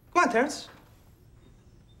 Come on, Terrence.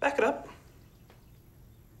 Back it up.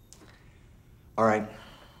 All right.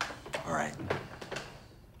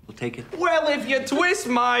 We'll take it. Well, if you twist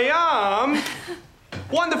my arm,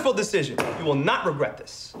 wonderful decision. You will not regret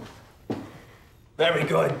this. Very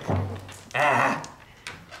good.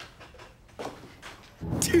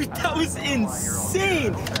 Dude, that was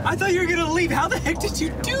insane. I thought you were gonna leave. How the heck did you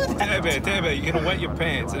do that? Tebe, you're gonna wet your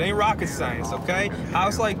pants. It ain't rocket science, okay?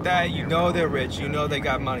 House like that, you know they're rich, you know they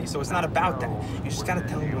got money, so it's not about that. You just gotta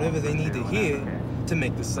tell them whatever they need to hear to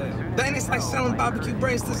make the sale. Then it's like selling barbecue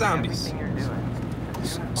brains to zombies.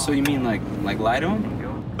 So you mean like lie to him?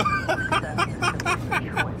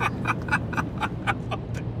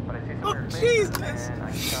 Oh, Jesus.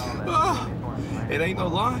 Oh, it ain't no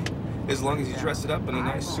lie. As long as you dress it up in a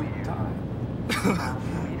nice suit and tie.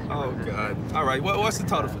 Oh, God. All right, what's the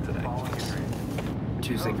total for today?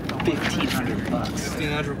 Choose like $1,500.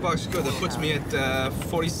 $1,500, good. That puts me at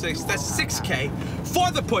 46. That's $6K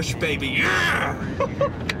for the push, baby. Yeah!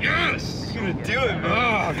 Yes! You're gonna do it, man.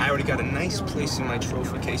 Oh, I already got a nice place in my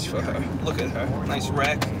trophy case for her. Look at her. Nice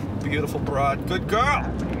rack, beautiful broad. Good girl.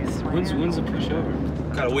 When's the push over?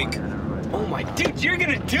 Got a week. Oh my, dude, you're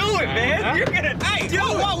gonna do it, man. You're gonna do it.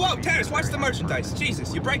 Whoa, Terrence, watch the merchandise.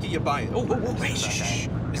 Jesus, you break it, you buy it. Oh, wait, shh.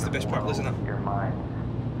 This is the best part, listen up.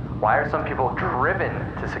 Why are some people driven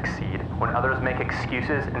to succeed when others make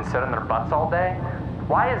excuses and sit on their butts all day?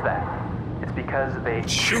 Why is that? It's because they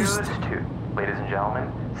choose to. Ladies and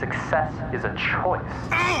gentlemen, success is a choice.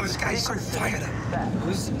 Oh, this guy's so fired up.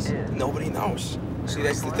 Who's this? Nobody knows. See,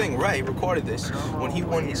 that's the thing. Ray recorded this when he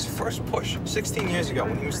won his first push 16 years ago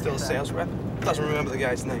when he was still a sales rep. Doesn't remember the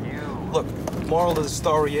guy's name. Look, moral of the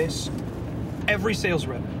story is, every sales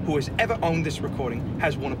rep who has ever owned this recording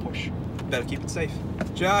has won a push. Better keep it safe.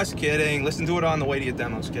 Just kidding. Listen to it on the way to your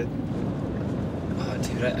demos, kid. Oh,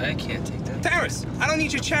 dude, I can't take that. Terrace, I don't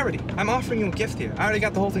need your charity. I'm offering you a gift here. I already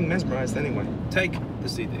got the whole thing mesmerized anyway. Take the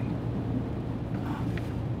CD.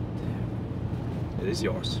 It is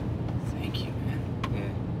yours. Thank you, man.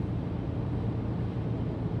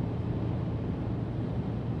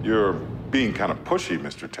 Yeah. You're being kind of pushy,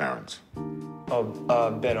 Mr. Terrence.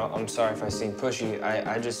 Oh, Ben, I'm sorry if I seem pushy.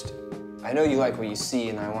 I know you like what you see,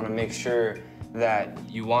 and I want to make sure that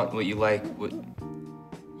you want what you like,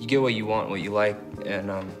 you get what you want, what you like, and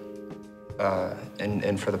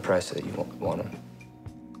for the price that you want them.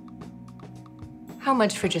 How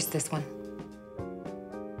much for just this one?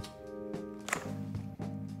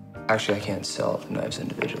 Actually, I can't sell the knives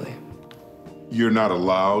individually. You're not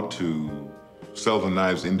allowed to sell the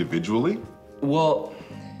knives individually? Well,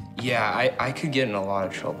 yeah, I could get in a lot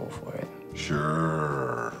of trouble for it.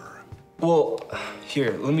 Sure. Well,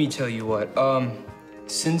 here, let me tell you what.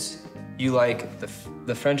 Since you like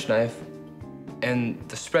the French knife and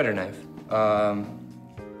the spreader knife,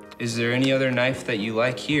 is there any other knife that you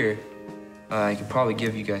like here? I could probably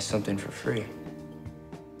give you guys something for free.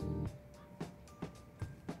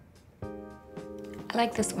 I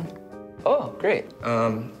like this one. Oh, great.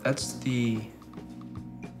 That's the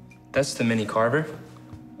mini carver.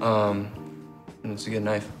 It's a good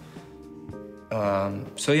knife.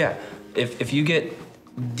 So yeah, if you get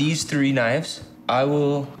these 3 knives, I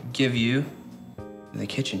will give you the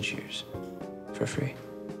kitchen shears for free.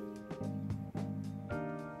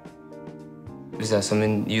 Is that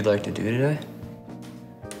something you'd like to do today?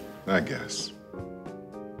 I guess.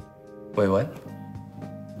 Wait, what?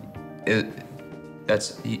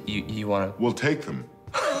 You wanna... We'll take them.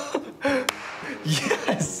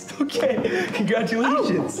 Yes! Okay,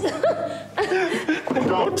 congratulations!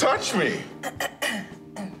 Don't touch me!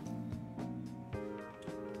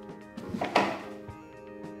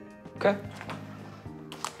 Okay.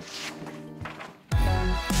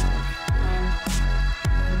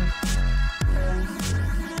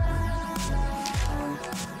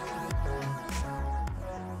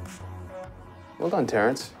 Well done,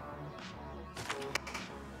 Terrence.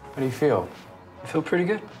 How do you feel? I feel pretty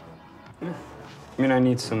good. Yeah. I mean, I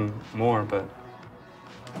need some more, but...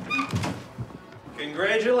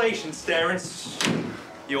 Congratulations, Terrence.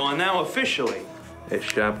 You are now officially a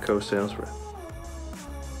Cutco sales rep.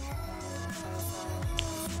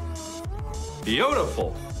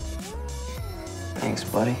 Beautiful. Thanks,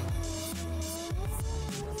 buddy.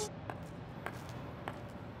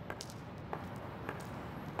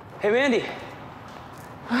 Hey, Mandy.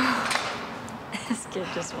 This kid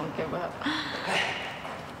just won't give up.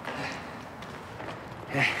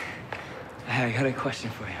 Hey, I got a question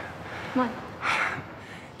for you. Come on.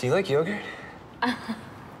 Do you like yogurt?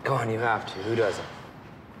 Come on, you have to. Who doesn't?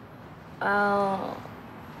 Oh,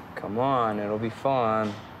 Come on, it'll be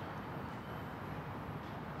fun.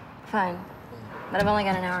 fine. But I've only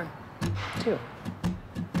got an hour. 2.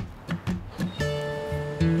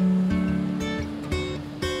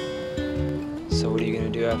 So what are you gonna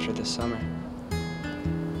do after the summer?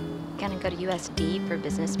 Gonna go to USD for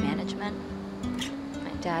business management.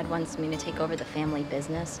 My dad wants me to take over the family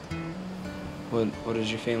business. What does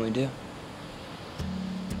your family do?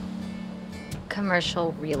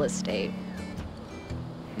 Commercial real estate.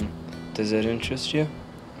 Does it interest you?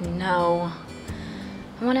 No.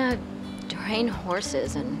 I want to train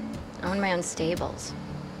horses and own my own stables.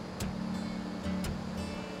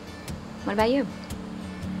 What about you?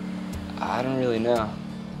 I don't really know.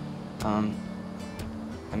 I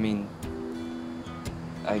mean,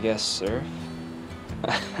 I guess surf?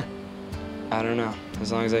 I don't know.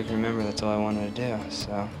 As long as I can remember, that's all I wanted to do,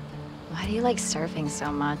 so. Why do you like surfing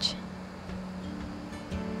so much?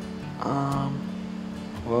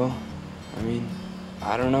 Well, I mean,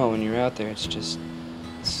 I don't know. When you're out there, it's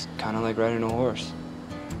kind of like riding a horse.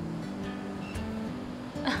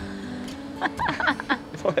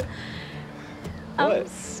 What? I'm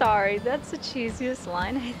sorry. That's the cheesiest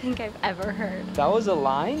line I think I've ever heard. That was a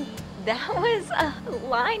line? That was a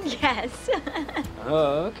line, yes.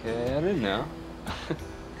 Oh, okay. I didn't know.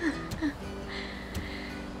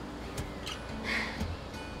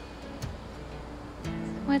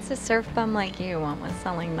 What's a surf bum like you want with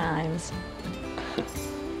selling knives?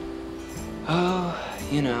 Oh,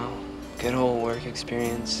 you know, good old work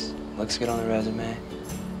experience. Looks good on the resume.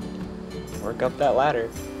 Work up that ladder.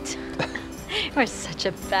 You're such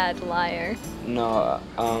a bad liar. No,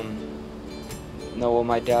 well,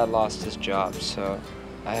 my dad lost his job, so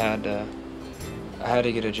I had to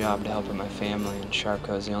get a job to help with my family, and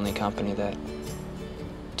Cutco is the only company that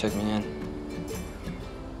took me in.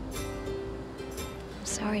 I'm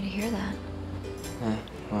sorry to hear that.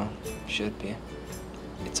 Well, should be.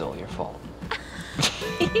 It's all your fault.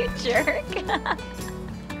 You jerk.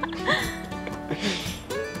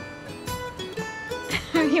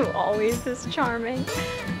 Are you always this charming?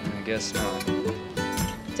 I guess not.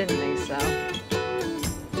 Didn't think so.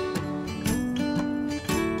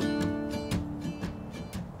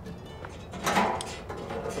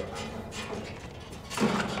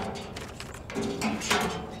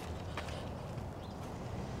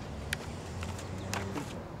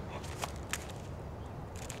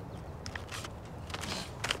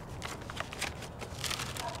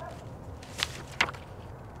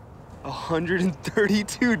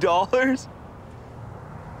 $132?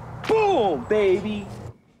 Boom, baby!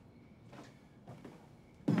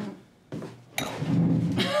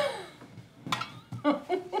 Can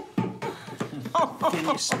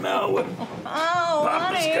you smell what Oh,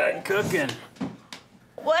 Papa's honey. got cooking?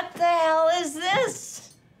 What the hell is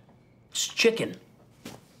this? It's chicken.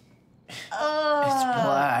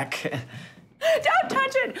 Black. Don't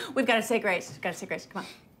touch it. We've got to say grace. We've got to say grace. Come on,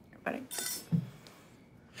 everybody.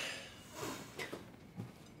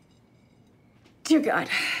 Dear God,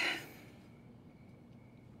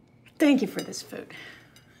 thank you for this food.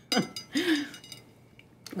 Well,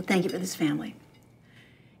 thank you for this family.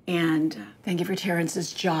 And thank you for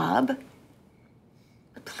Terrence's job.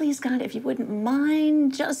 But please, God, if you wouldn't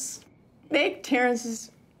mind, just make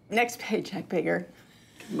Terrence's next paycheck bigger.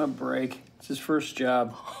 Give him a break. It's his first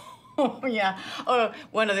job. Oh, yeah. Oh,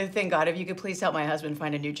 one other thing, God, if you could please help my husband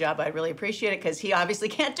find a new job, I'd really appreciate it, because he obviously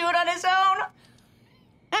can't do it on his own.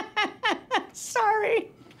 Sorry.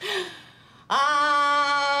 Amen.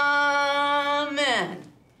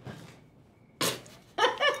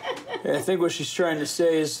 I think what she's trying to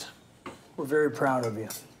say is we're very proud of you.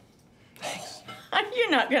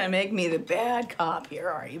 You're not gonna make me the bad cop here,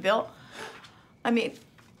 are you, Bill? I mean,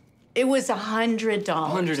 it was $100.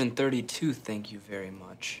 132, thank you very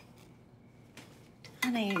much.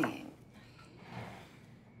 Honey,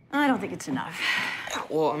 I don't think it's enough.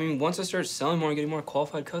 Well, I mean, once I start selling more and getting more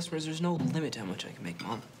qualified customers, there's no limit to how much I can make,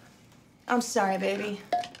 Mom. I'm sorry, baby.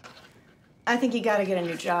 I think you gotta get a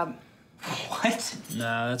new job. What?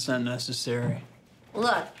 No, that's not necessary.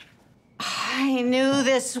 Look, I knew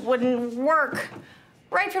this wouldn't work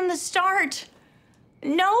right from the start.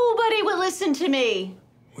 Nobody would listen to me.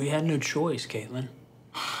 We had no choice, Caitlin.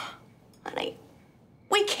 Honey,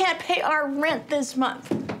 we can't pay our rent this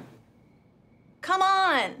month. Come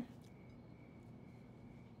on.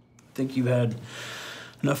 Think you've had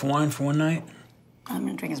enough wine for one night? I'm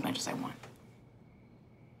gonna drink as much as I want.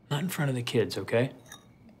 Not in front of the kids, okay?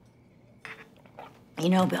 You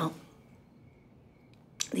know, Bill,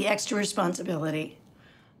 the extra responsibility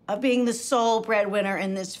of being the sole breadwinner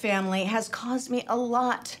in this family has caused me a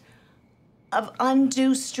lot of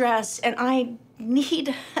undue stress, and I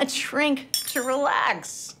need a drink to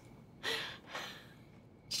relax.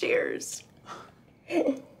 Cheers.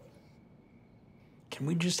 Can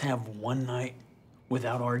we just have one night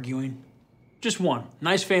without arguing? Just one.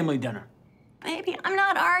 Nice family dinner. Baby, I'm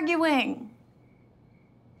not arguing.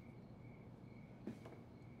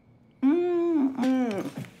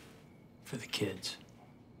 For the kids.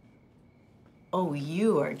 Oh,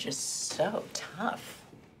 you are just so tough.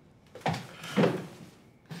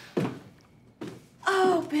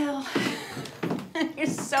 Oh, Bill. You're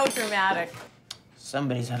so dramatic.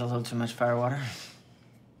 Somebody's had a little too much firewater.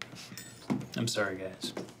 I'm sorry,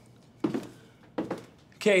 guys.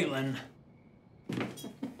 Caitlin.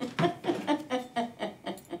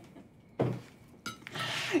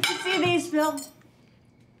 You see these, Bill?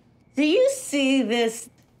 Do you see this?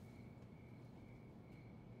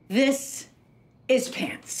 This is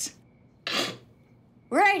pants.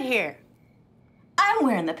 Right here. I'm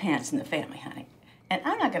wearing the pants in the family, honey. And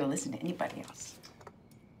I'm not gonna listen to anybody else.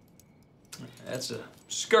 That's a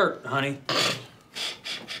skirt, honey.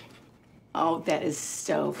 Oh, that is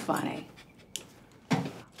so funny.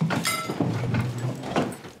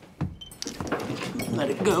 Let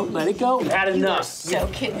it go, let it go. You've had enough. So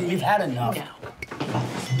kidding. You've had enough. No.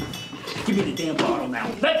 Give me the damn bottle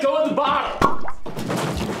now. Let go of the bottle!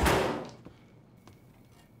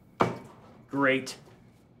 Great.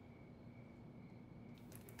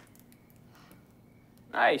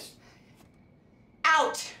 Nice.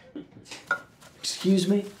 Out! Excuse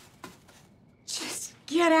me? Just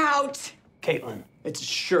get out. Caitlin, it's a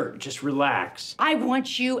shirt. Just relax. I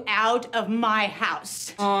want you out of my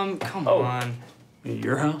house. Come on.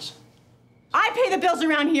 Your house? I pay the bills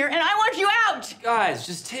around here, and I want you out. Guys,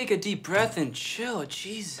 just take a deep breath and chill.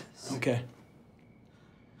 Jesus. Okay.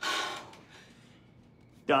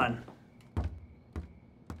 Done.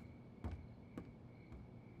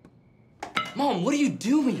 Mom, what are you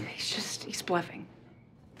doing? He's bluffing.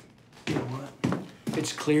 You know what?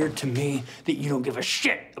 It's clear to me that you don't give a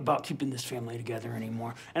shit about keeping this family together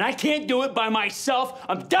anymore. And I can't do it by myself.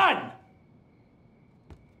 I'm done!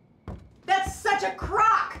 That's such a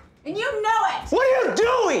crock, and you know it. What are you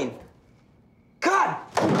doing? God!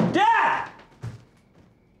 Dad!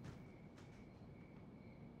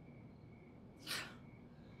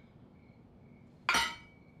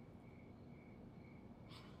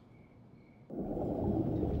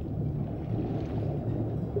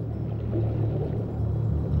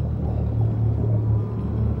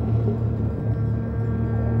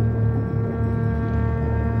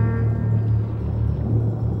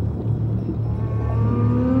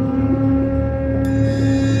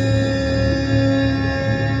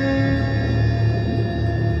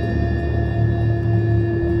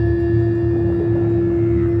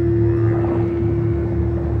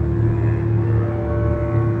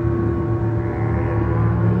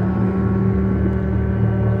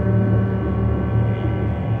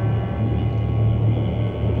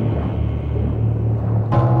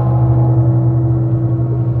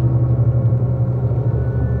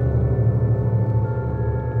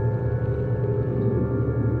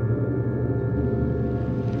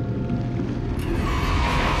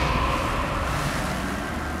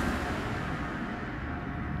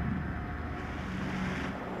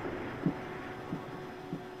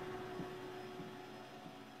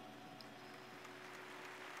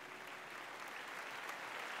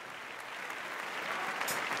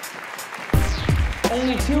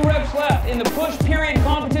 Only 2 reps left in the push period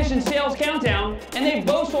competition sales countdown, and they've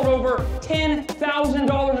both sold over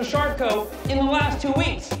 $10,000 of Sharpco in the last 2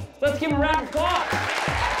 weeks. Let's give them a round of applause.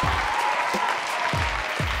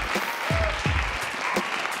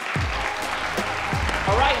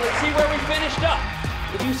 All right, let's see where we finished up.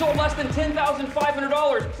 If you sold less than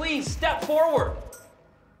 $10,500, please step forward.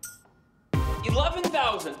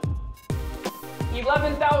 11,000.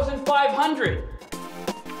 11,500.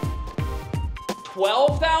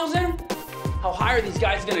 12,000? How high are these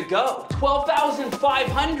guys gonna go?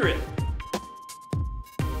 12,500.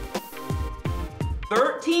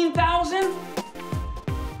 13,000?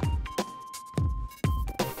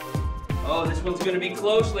 Oh, this one's gonna be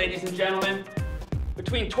close, ladies and gentlemen.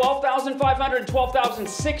 Between 12,500 and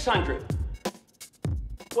 12,600.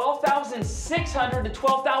 12,600 to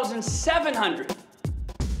 12,700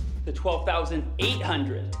 to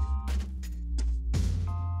 12,800.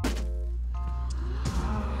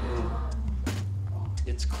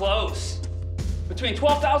 It's close. Between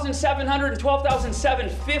 12,700 and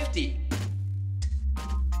 12,750.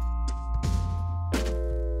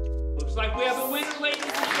 Looks like we have a winner, ladies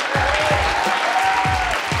and gentlemen.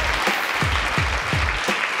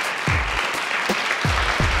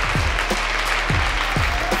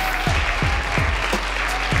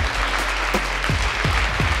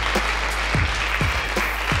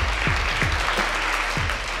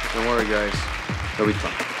 Don't worry, guys. It'll be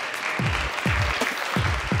fun.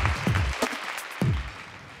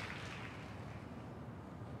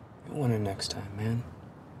 You'll win it next time, man.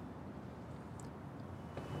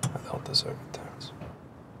 I don't deserve it, Terrence.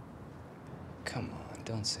 Come on,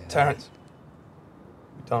 don't say that. Terrence,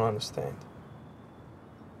 you don't understand.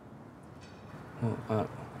 Well, I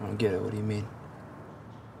don't get it. What do you mean?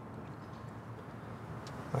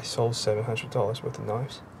 I sold $700 worth of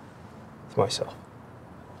knives to myself.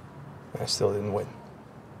 And I still didn't win.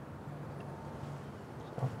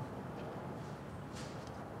 So.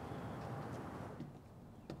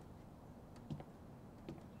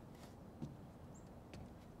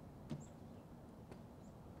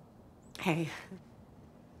 Hey.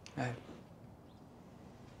 Hey.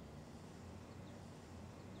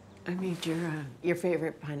 I made your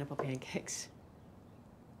favorite pineapple pancakes.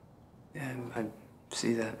 Yeah, I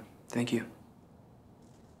see that. Thank you.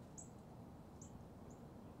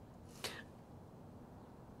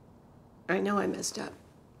 I know I messed up.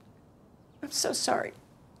 I'm so sorry.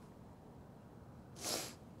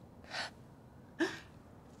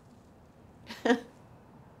 Oh,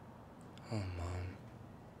 Mom.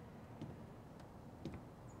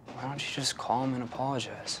 Why don't you just call him and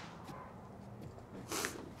apologize?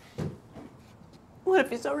 What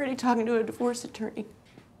if he's already talking to a divorce attorney?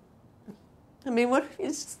 I mean, what if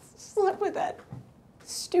he's slept with that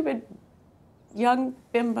stupid young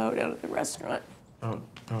bimbo down at the restaurant? I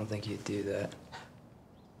don't think he'd do that.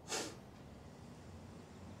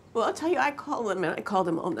 Well, I'll tell you, I called him, and I called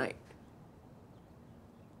him all night.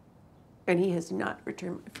 And he has not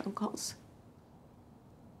returned my phone calls.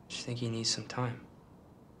 I just think he needs some time.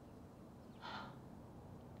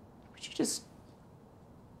 Would you just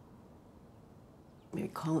maybe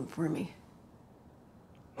call him for me?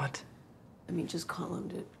 What? I mean, just call him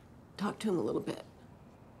to talk to him a little bit.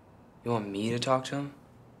 You want me to talk to him?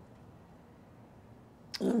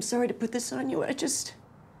 I'm sorry to put this on you. I just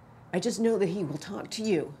know that he will talk to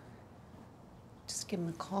you. Just give him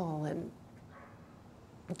a call and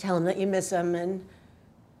tell him that you miss him and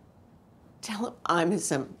tell him I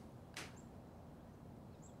miss him.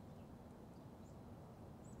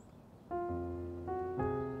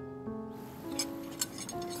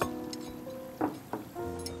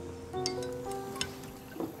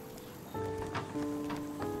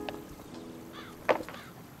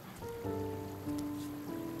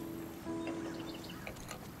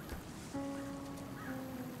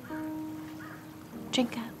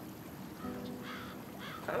 Drink up.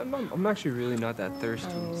 I'm actually really not that thirsty,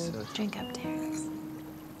 so... Drink up, Terrence.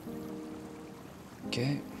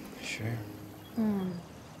 Okay, sure.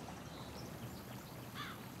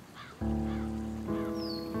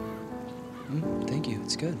 Thank you,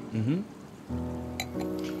 it's good.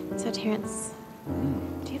 So, Terrence,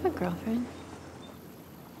 do you have a girlfriend?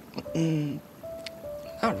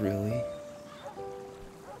 Not really.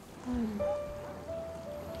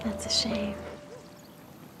 That's a shame.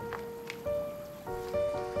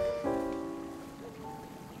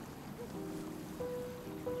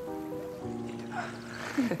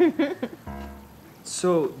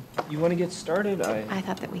 So, you want to get started? I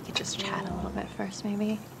thought that we could just chat a little bit first,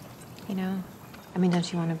 maybe. You know? I mean,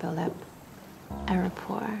 don't you want to build up a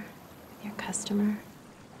rapport with your customer?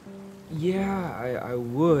 Yeah, I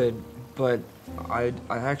would, But I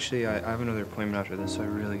have another appointment after this, so I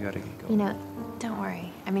really gotta get going. You know, don't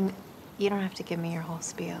worry. I mean, you don't have to give me your whole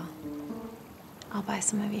spiel. I'll buy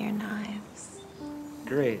some of your knives.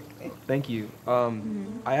 Great, thank you.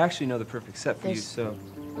 I actually know the perfect set for you, There's so.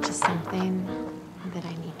 just something that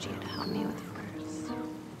I need you to help me with first.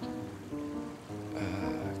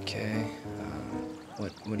 Okay.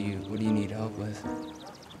 What do you need help with?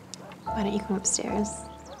 Why don't you come upstairs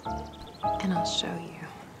and I'll show you.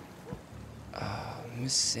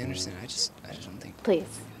 Miss Anderson, I just don't think.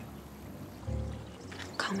 Please.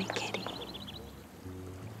 Call me Kitty.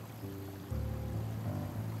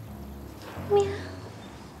 Meow.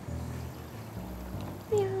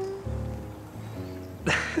 Meow.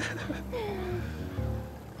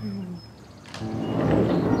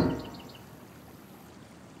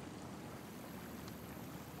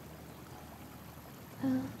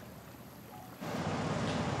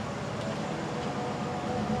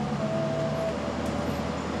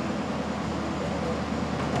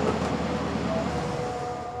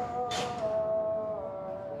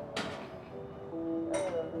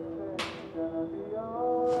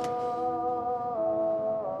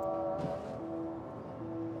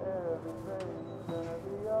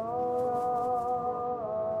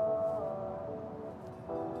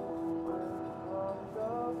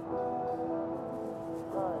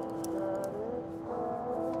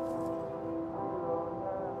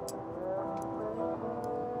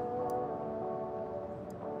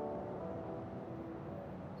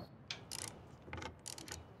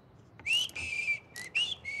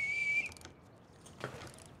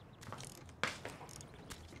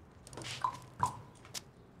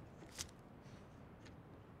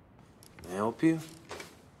 Can I help you?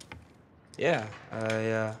 Yeah,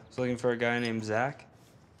 I was looking for a guy named Zach.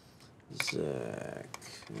 Zach.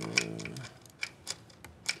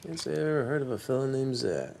 Can't say I ever heard of a fella named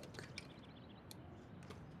Zach.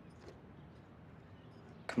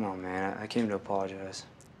 Come on, man. I came to apologize.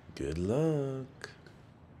 Good luck.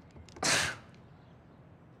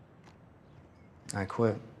 I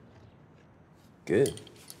quit. Good.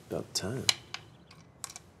 About time.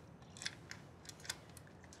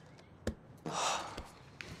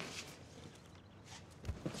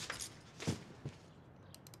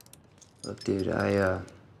 Look, dude, I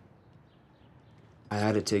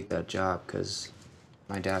had to take that job because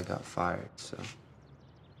my dad got fired, so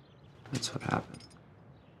that's what happened.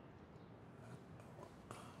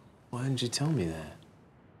 Why didn't you tell me that?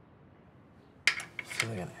 I feel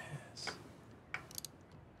like an ass.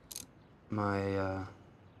 My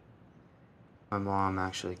mom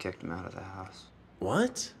actually kicked him out of the house.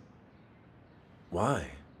 What? Why?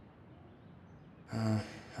 I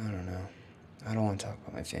don't know. I don't want to talk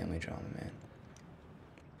about my family drama, man.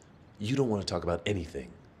 You don't want to talk about anything.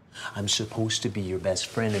 I'm supposed to be your best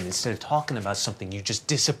friend, and instead of talking about something, you just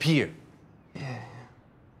disappear. Yeah.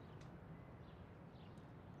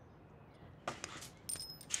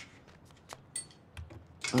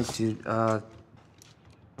 Look, dude, my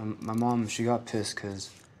mom, she got pissed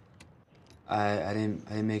because I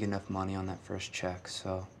didn't make enough money on that first check,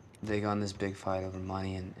 so they got in this big fight over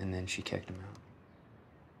money, and then she kicked him out.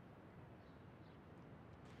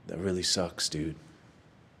 That really sucks, dude.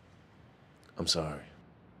 I'm sorry.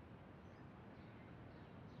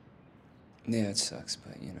 Yeah, it sucks,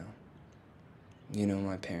 but you know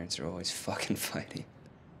my parents are always fucking fighting.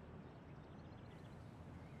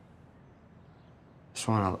 Just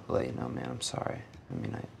want to let you know, man, I'm sorry. I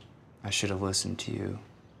mean, I should have listened to you.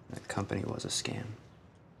 That company was a scam.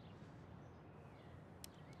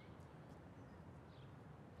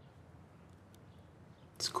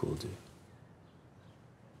 It's cool, dude.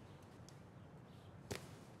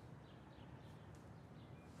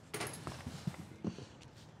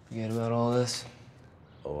 Forget about all this?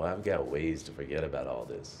 Oh, I've got ways to forget about all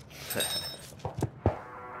this.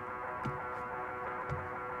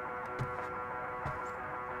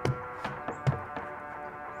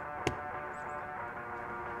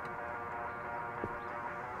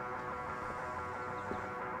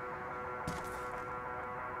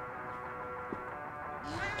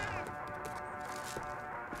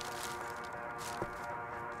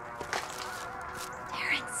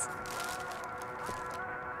 Terrence.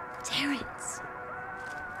 Terrence.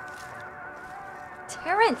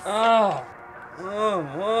 Terrence. Oh,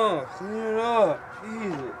 Mom, clean it up.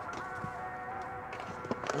 Jesus.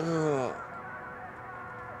 Oh.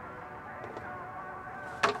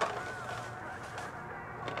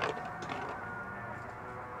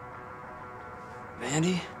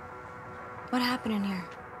 Mandy? What happened in here?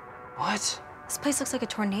 What? This place looks like a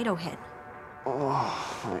tornado hit.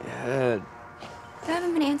 Oh, my head. You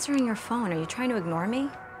haven't been answering your phone. Are you trying to ignore me?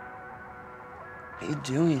 What are you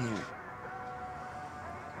doing here?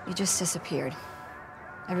 You just disappeared.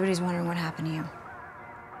 Everybody's wondering what happened to you.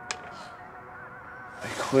 I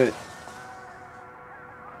quit.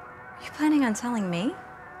 Are you planning on telling me?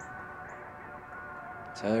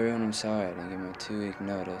 Tell everyone I'm sorry I didn't give my 2-week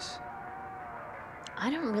notice.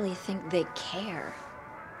 I don't really think they care.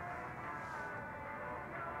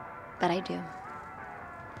 But I do.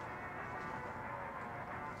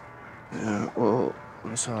 Yeah, well,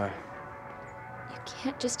 I'm sorry. You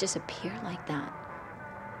can't just disappear like that.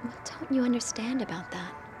 What don't you understand about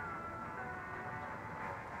that?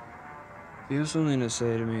 If you have something to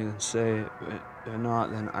say to me, then say it. But if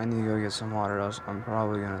not, then I need to go get some water, else I'm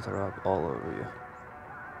probably gonna throw up all over you.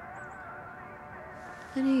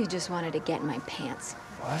 I knew you just wanted to get in my pants.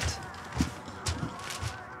 What?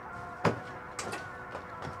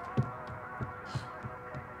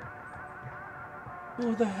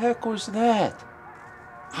 Who the heck was that?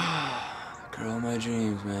 The girl of my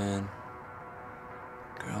dreams, man.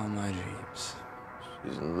 Girl of my dreams.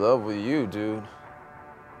 She's in love with you, dude.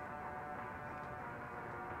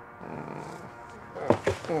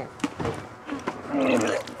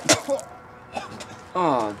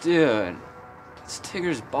 Oh, dude. It's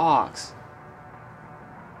Tigger's box.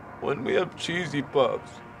 When we have cheesy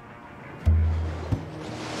puffs.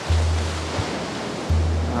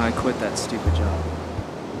 I quit that stupid job.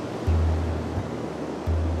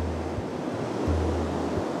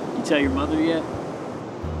 You tell your mother yet?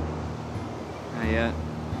 Not yet.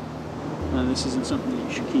 No, this isn't something that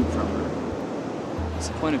you should keep from her. What's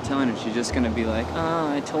the point of telling her? She's just gonna be like,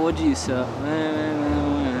 oh, I told you so.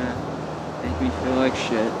 Make me feel like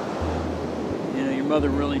shit. You know, your mother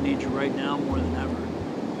really needs you right now more than ever.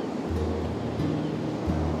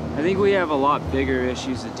 I think we have a lot bigger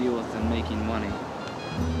issues to deal with than making money.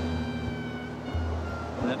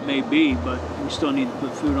 That may be, but we still need to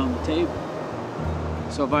put food on the table.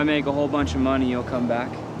 So if I make a whole bunch of money, you'll come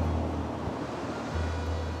back?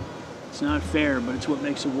 It's not fair, but it's what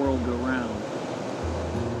makes the world go round.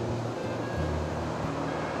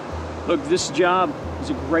 Look, this job is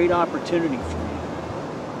a great opportunity for you.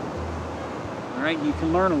 All right, you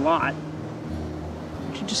can learn a lot.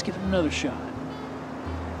 You should just give it another shot.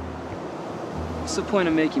 What's the point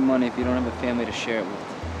of making money if you don't have a family to share it with?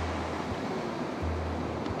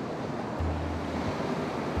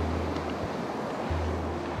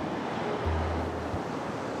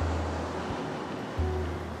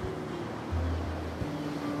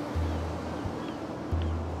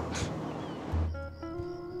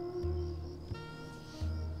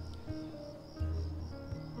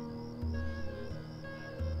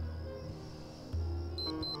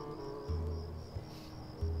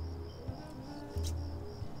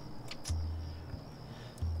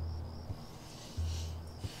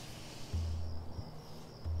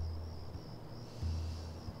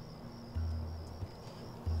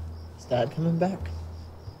 Is Dad coming back?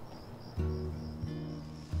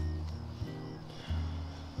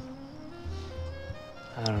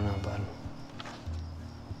 I don't know, bud.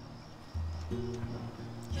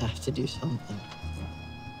 You have to do something.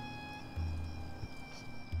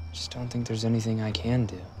 Just don't think there's anything I can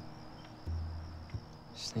do.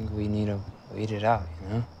 Just think we need to wait it out, you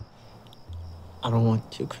know? I don't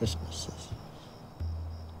want 2 Christmases.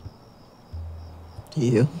 Do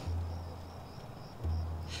you?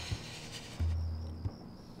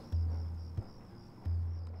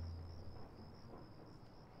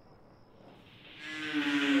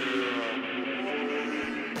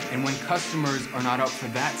 And when customers are not up for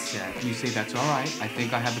that set, you say, that's all right, I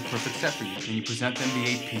think I have the perfect set for you. And you present them the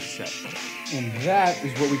 8-piece set. And that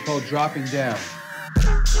is what we call dropping down.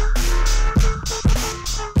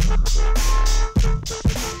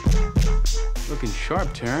 Looking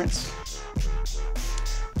sharp, Terrence.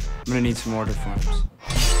 I'm gonna need some order forms.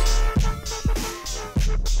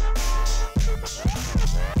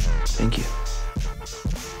 Thank you.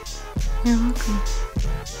 You're welcome.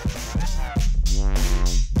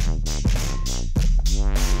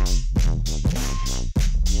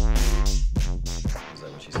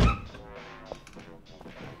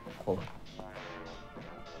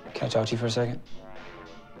 Can I talk to you for a second?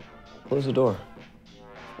 Close the door.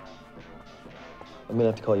 I'm gonna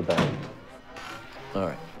have to call you back. All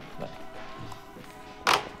right, bye.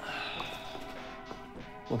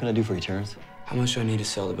 What can I do for you, Terrence? How much do I need to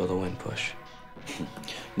sell to build a win push?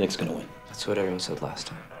 Nick's gonna win. That's what everyone said last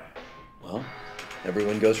time. Well,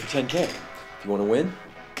 everyone goes for 10K. If you want to win,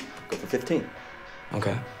 go for 15.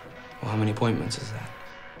 Okay. Well, how many appointments is that?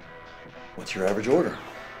 What's your average order?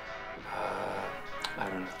 I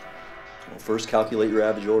don't know. Well, first calculate your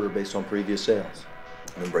average order based on previous sales,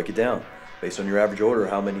 and then break it down. Based on your average order,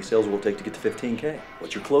 how many sales will it take to get to 15K?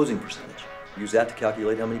 What's your closing percentage? Use that to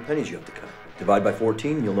calculate how many pennies you have to cut. Divide by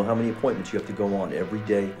 14, and you'll know how many appointments you have to go on every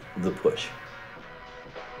day of the push.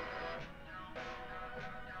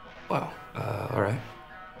 Wow, all right.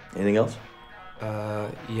 Anything else?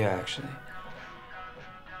 Yeah, actually.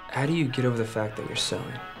 How do you get over the fact that you're selling?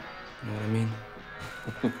 You know what I mean?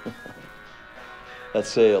 That's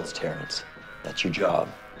sales, Terrence. That's your job.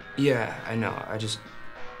 Yeah, I know.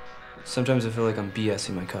 Sometimes I feel like I'm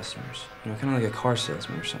BSing my customers. You know, kind of like a car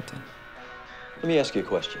salesman or something. Let me ask you a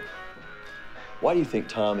question. Why do you think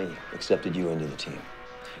Tommy accepted you into the team?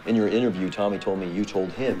 In your interview, Tommy told me you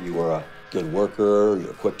told him you were a good worker, you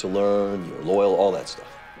were quick to learn, you were loyal, all that stuff.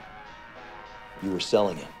 You were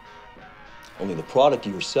selling him. Only the product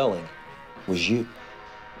you were selling was you.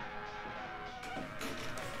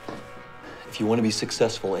 If you want to be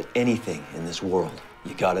successful at anything in this world,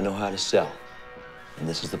 you gotta know how to sell. And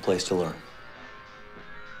this is the place to learn.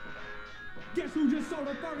 Guess who just sold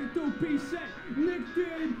a 32-piece set? Nick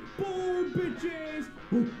did. Boom, bitches.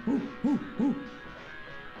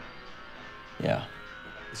 Yeah.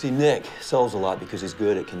 You see, Nick sells a lot because he's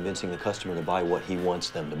good at convincing the customer to buy what he wants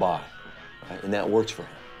them to buy. Right? And that works for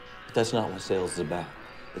him. But that's not what sales is about.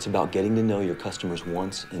 It's about getting to know your customers'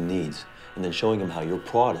 wants and needs, and then showing them how your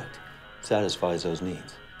product satisfies those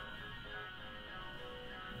needs.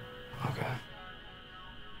 Okay.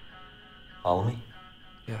 Follow me?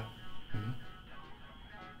 Yeah.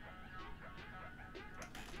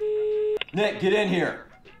 Nick, get in here.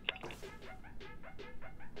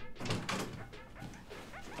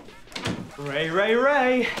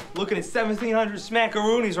 Ray. Looking at 1,700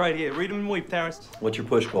 smackaroonies right here. Read them and weep, Terrence. What's your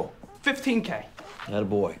push goal? 15K.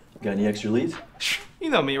 Attaboy. Got any extra leads? You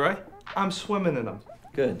know me, right? I'm swimming in them.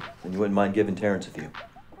 Good. Then you wouldn't mind giving Terrence a few.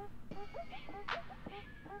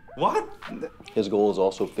 What? His goal is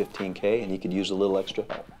also 15K, and he could use a little extra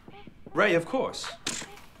help. Ray, of course.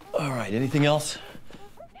 All right, anything else?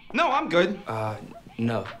 No, I'm good.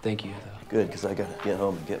 No, thank you, though. Good, because I gotta get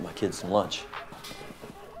home and get my kids some lunch.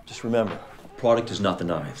 Just remember, the product is not the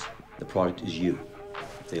knives. The product is you.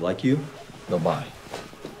 If they like you, they'll buy.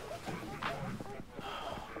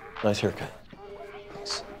 Nice haircut.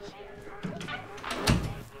 Thanks.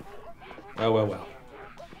 Well.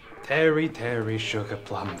 Terry, sugar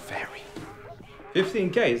plum fairy.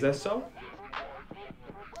 15K, is that so?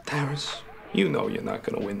 Terrence, you know you're not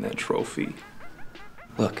gonna win that trophy.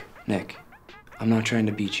 Look, Nick, I'm not trying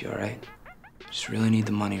to beat you, all right? Just really need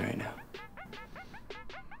the money right now.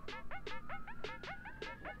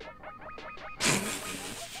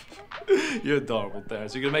 You're adorable,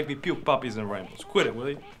 Terrence. You're gonna make me puke puppies and rainbows. Quit it, will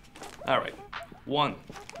you? All right.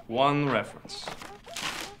 One reference.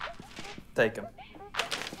 Take him.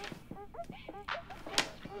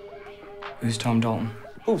 Who's Tom Dalton?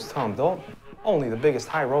 Who's Tom Dalton? Only the biggest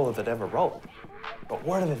high roller that ever rolled. But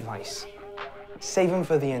word of advice, save him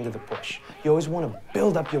for the end of the push. You always want to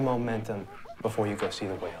build up your momentum before you go see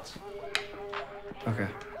the whales. Okay.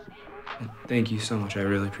 Thank you so much. I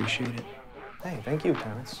really appreciate it. Hey, thank you,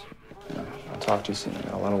 Terrence. I'll talk to you soon. I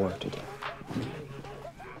got a lot of work to do.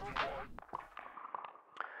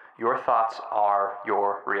 Your thoughts are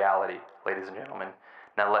your reality, ladies and gentlemen.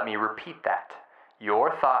 Now let me repeat that.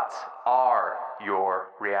 Your thoughts are your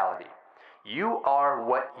reality. You are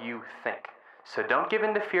what you think. So don't give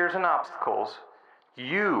in to fears and obstacles.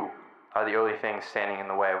 You are the only thing standing in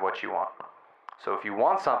the way of what you want. So if you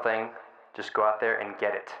want something, just go out there and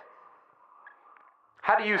get it.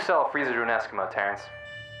 How do you sell a freezer to an Eskimo, Terrence?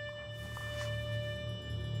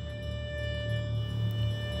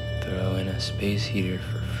 Throw in a space heater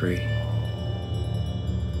for free.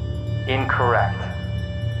 Incorrect.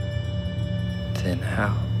 Then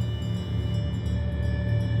how?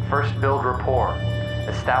 First, build rapport.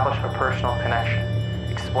 Establish a personal connection.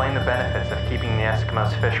 Explain the benefits of keeping the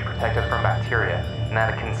Eskimos' fish protected from bacteria and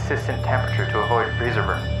at a consistent temperature to avoid freezer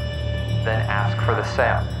burn. Then ask for the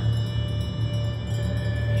sale.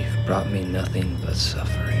 You've brought me nothing but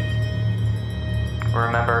suffering.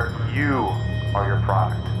 Remember, you are your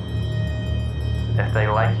product. If they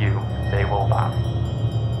like you, they will buy.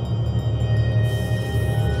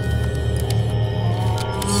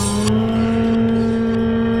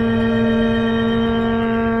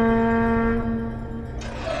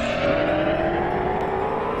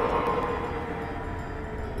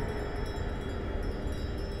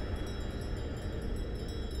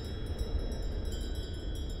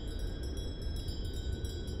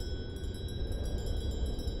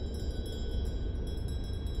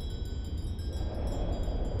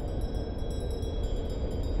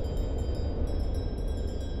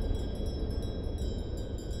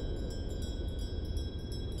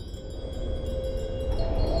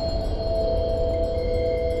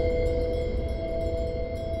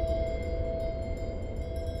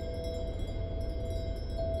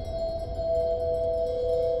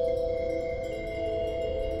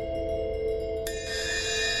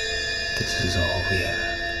 This is all we have.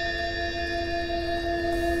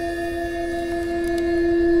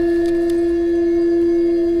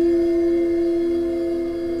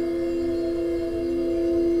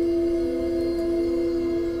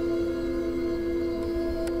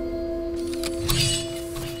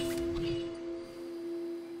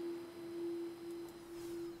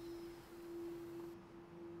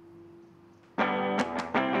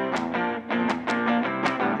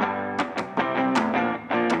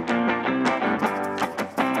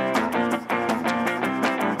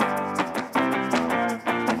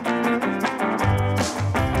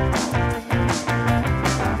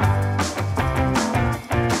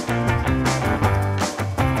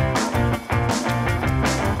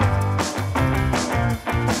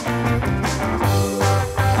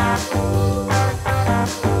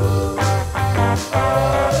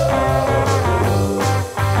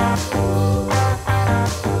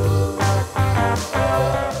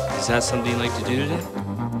 Is that something you'd like to do today?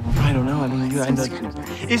 I don't know. I mean, you end up.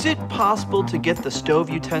 Is it possible to get the stove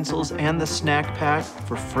utensils and the snack pack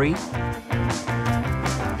for free?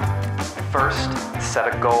 First, set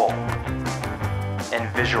a goal and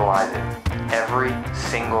visualize it every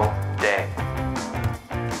single day.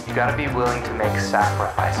 You gotta be willing to make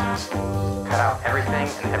sacrifices. Cut out everything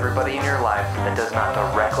and everybody in your life that does not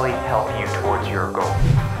directly help you towards your goal.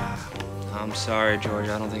 I'm sorry, George,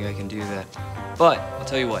 I don't think I can do that. But, I'll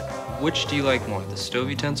tell you what, which do you like more, the stove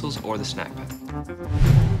utensils or the snack pack?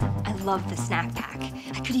 I love the snack pack.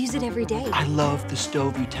 I could use it every day. I love the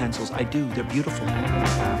stove utensils. I do. They're beautiful.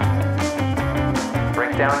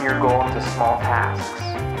 Break down your goal into small tasks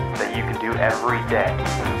that you can do every day.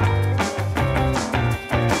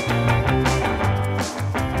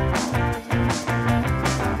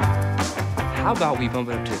 How about we bump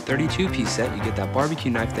it up to a 32-piece set? You get that barbecue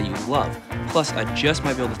knife that you love. Plus, I just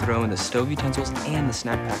might be able to throw in the stove utensils and the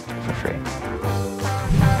snack pack for free.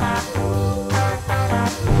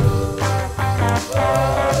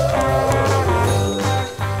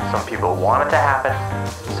 Some people want it to happen,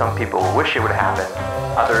 some people wish it would happen,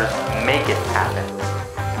 others make it happen.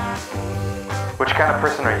 Which kind of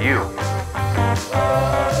person are you?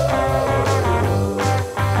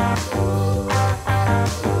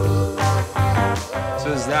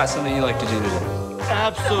 So is that something you like to do today?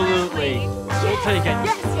 Absolutely. We'll take it.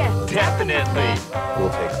 Yes, yes. Definitely. We'll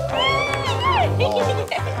take all of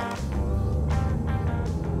that.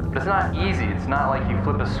 But it's not easy. It's not like you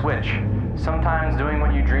flip a switch. Sometimes doing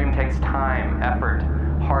what you dream takes time, effort,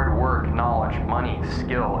 hard work, knowledge, money,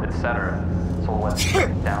 skill, etc. So let's break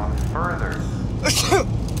it down further.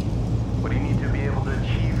 What do you need to be able to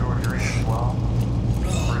achieve your dreams? Well,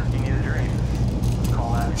 first you need a dream. Let's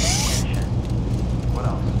call that intention. What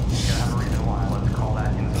else? You gotta have a reason why. Let's call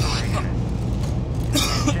that inspiration.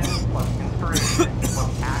 Intention plus inspiration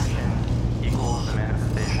plus action equals the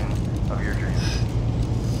manifestation of your dreams.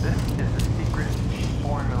 This is the secret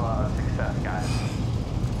formula of success, guys.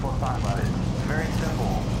 So let's talk about it. It's very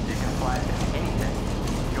simple. You can apply it to anything.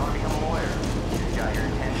 If you want to become a lawyer, you've got your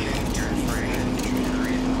intention, your inspiration, your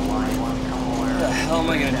reason why you want to become a lawyer. What the hell am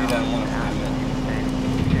I going to do that in one appointment?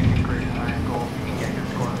 Take a grade in high school, you can get good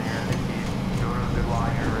scores in your SATs, go to a good law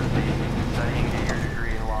university, study and get your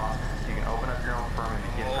degree in law. You can open up your own firm and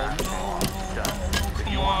begin practicing law. Done. If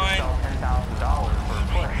you want to sell $10,000 for a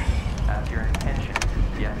push, that's your intention.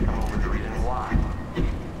 You have to come up with a reason why.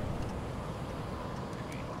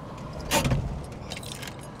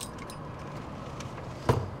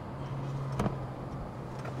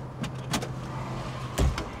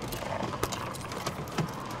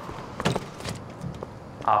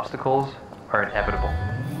 Obstacles are inevitable.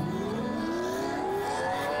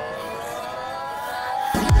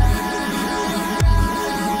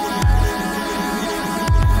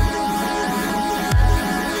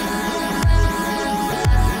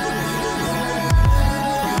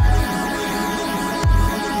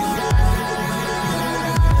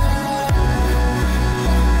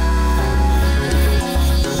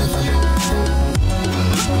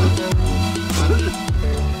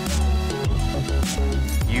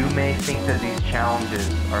 You may think that these challenges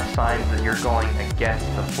are signs that you're going against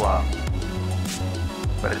the flow,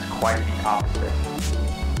 but it's quite the opposite.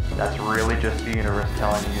 That's really just the universe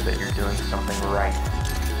telling you that you're doing something right.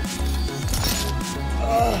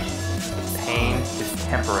 Pain is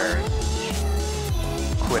temporary.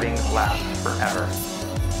 Quitting lasts forever.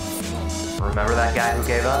 Remember that guy who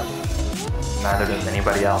gave up? Neither does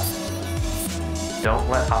anybody else. Don't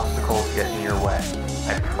let obstacles get in your way.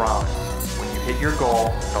 I promise. When you hit your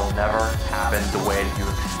goal, it'll never happen the way you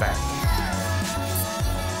expect.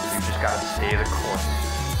 You just gotta stay the course,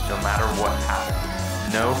 no matter what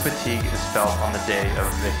happens. No fatigue is felt on the day of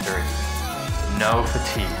victory. no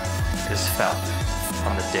fatigue is felt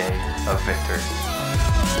on the day of victory.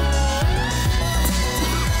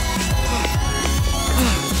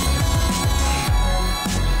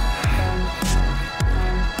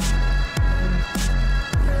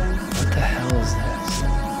 What the hell is this?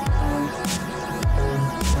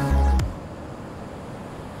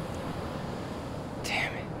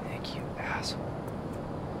 Damn it, Nick, you asshole.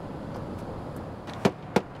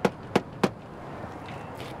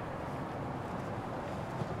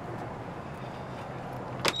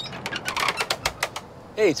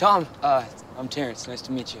 Hey, Tom. I'm Terrence. Nice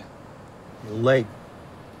to meet you. You're late.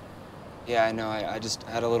 Yeah, I know. I just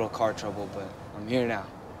had a little car trouble, but I'm here now.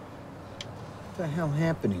 What the hell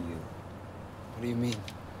happened to you? What do you mean?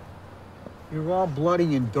 You're all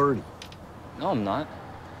bloody and dirty. No, I'm not.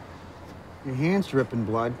 Your hand's dripping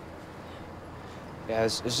blood. Yeah,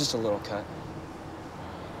 it's just a little cut.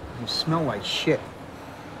 You smell like shit.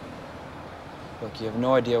 Look, you have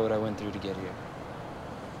no idea what I went through to get here.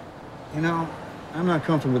 You know, I'm not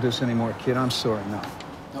comfortable with this anymore, kid. I'm sorry.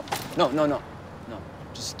 No. No.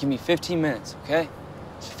 Just give me 15 minutes, okay?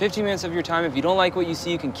 Just 15 minutes of your time. If you don't like what you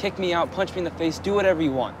see, you can kick me out, punch me in the face, do whatever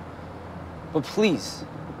you want. But please,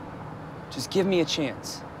 just give me a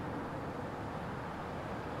chance.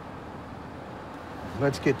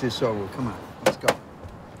 Let's get this over with. Come on, let's go.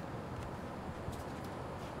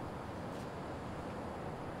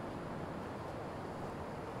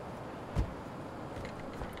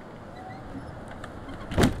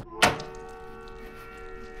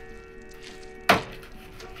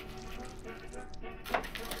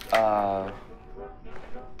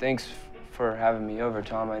 Thanks for having me over,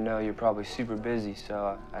 Tom. I know you're probably super busy,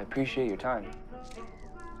 so I appreciate your time.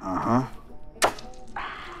 Uh-huh.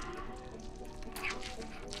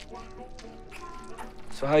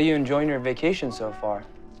 So how you enjoying your vacation so far?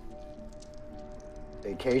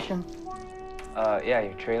 Vacation? Yeah,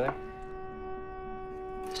 your trailer.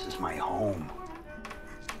 This is my home.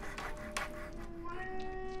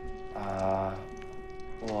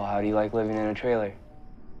 Well, how do you like living in a trailer?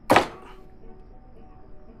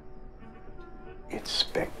 It's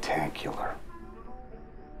spectacular.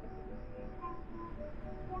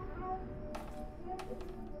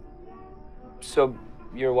 So,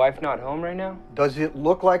 your wife not home right now? Does it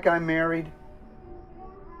look like I'm married?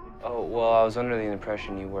 Oh, well, I was under the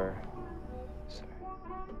impression you were. Sorry.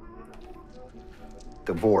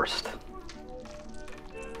 Divorced.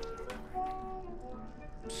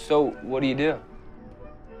 So, what do you do?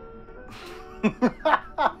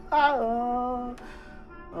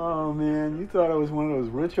 Oh, man, you thought I was one of those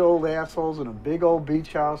rich old assholes in a big old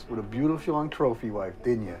beach house with a beautiful young trophy wife,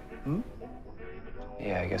 didn't you? Hmm?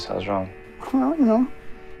 Yeah, I guess I was wrong. Well, you know,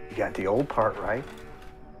 you got the old part right,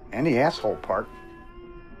 and the asshole part.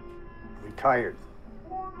 Retired.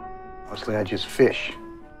 Mostly I just fish.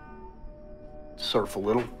 Surf a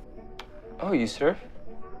little. Oh, you surf?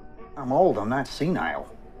 I'm old, I'm not senile.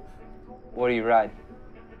 What do you ride?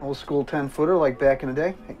 Old school 10-footer like back in the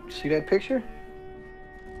day. Hey, see that picture?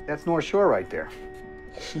 That's North Shore right there.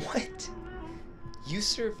 What? You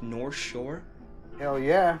surf North Shore? Hell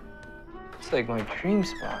yeah. It's like my dream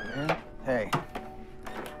spot, man. Hey,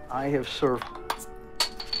 I have surfed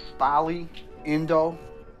Bali, Indo,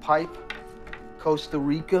 Pipe, Costa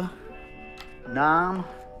Rica, Nam.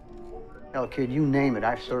 Hell, kid, you name it,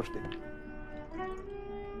 I've surfed it.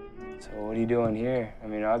 So what are you doing here? I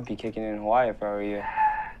mean, I'd be kicking in Hawaii if I were you.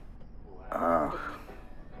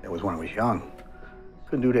 That was when I was young.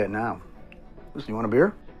 Couldn't do that now. Listen, you want a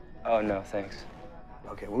beer? Oh, no, thanks.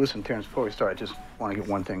 Okay, well, listen, Terrence, before we start, I just want to get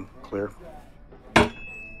one thing clear. Do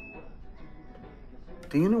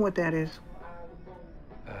you know what that is?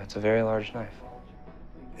 It's a very large knife.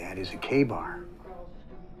 That is a K-bar.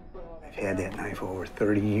 I've had that knife over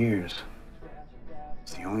 30 years.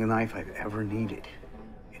 It's the only knife I've ever needed.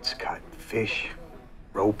 It's cut fish,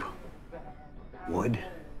 rope, wood.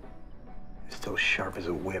 It's still sharp as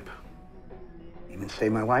a whip. Even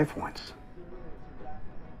saved my life once.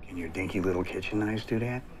 Can your dinky little kitchen knives do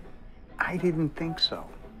that? I didn't think so.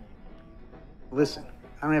 Listen,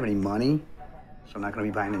 I don't have any money, so I'm not gonna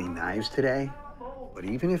be buying any knives today. But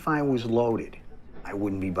even if I was loaded, I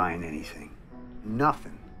wouldn't be buying anything.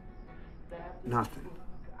 Nothing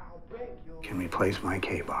can replace my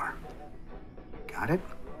K-bar. Got it?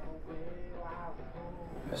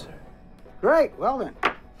 Yes, sir. Great, well then.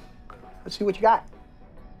 Let's see what you got.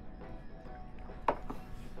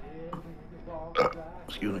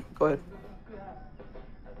 Excuse me, go ahead.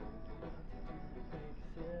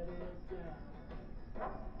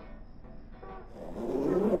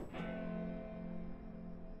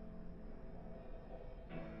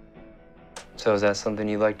 So is that something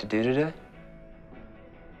you'd like to do today?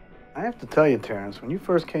 I have to tell you, Terrence, when you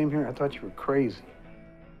first came here, I thought you were crazy.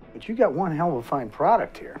 But you got one hell of a fine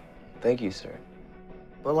product here. Thank you, sir.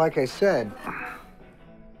 But like I said,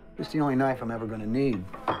 it's the only knife I'm ever gonna need.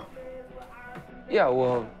 Yeah,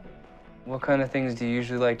 well, what kind of things do you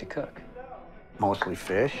usually like to cook? Mostly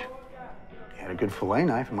fish. You had a good fillet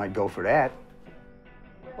knife, I might go for that.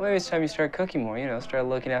 Well, maybe it's time you start cooking more, you know, start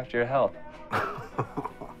looking after your health.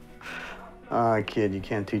 Kid, you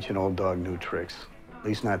can't teach an old dog new tricks. At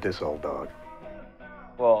least not this old dog.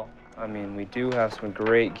 Well, I mean, we do have some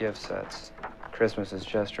great gift sets. Christmas is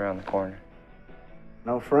just around the corner.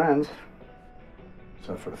 No friends.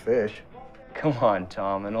 Except for the fish. Come on,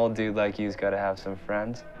 Tom. An old dude like you's gotta have some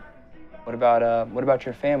friends. What about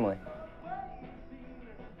your family?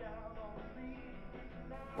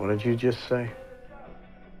 What did you just say?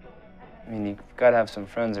 I mean, you've gotta have some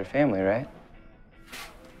friends or family, right?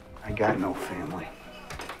 I got no family.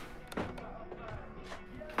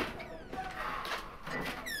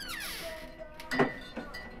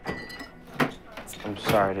 I'm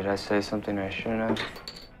sorry, did I say something I shouldn't have?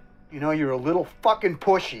 You know, you're a little fucking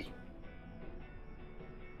pushy.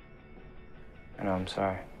 I know, I'm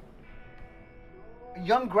sorry. A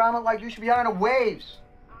young grommet like you should be out on the waves.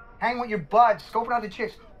 Hanging with your buds, scoping out the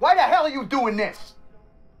chicks. Why the hell are you doing this?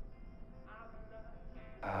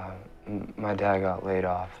 My dad got laid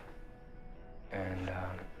off. And,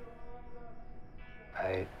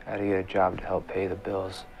 I had to get a job to help pay the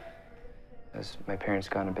bills. As my parents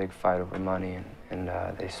got in a big fight over money, and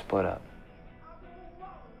they split up.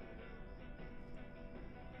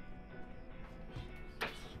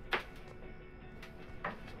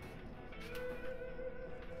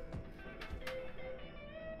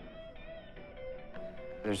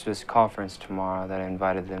 There's this conference tomorrow that I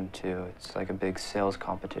invited them to. It's like a big sales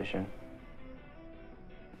competition.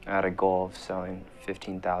 I had a goal of selling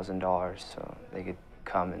 $15,000 so they could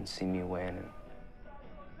come and see me win and,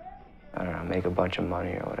 I don't know, make a bunch of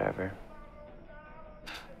money or whatever.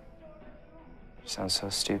 Sounds so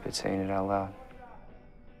stupid saying it out loud.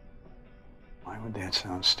 Why would that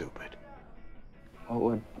sound stupid? What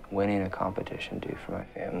would winning a competition do for my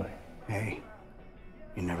family? Hey,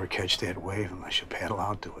 you never catch that wave unless you paddle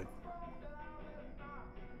out to it.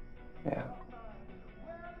 Yeah.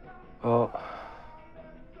 Well,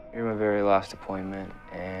 you're my very last appointment,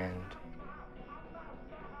 and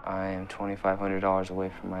I am $2,500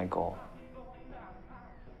 away from my goal.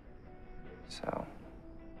 So,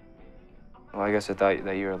 well, I guess I thought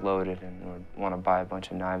that you were loaded and would want to buy a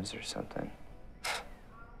bunch of knives or something.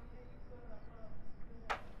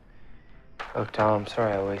 Look, Tom, I'm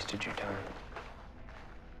sorry I wasted your time.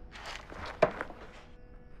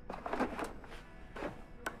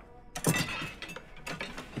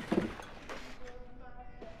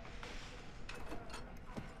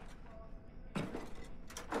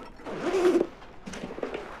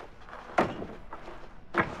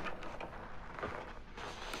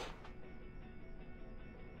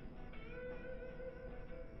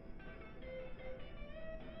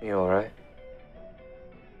 You all right?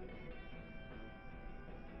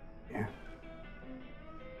 Yeah.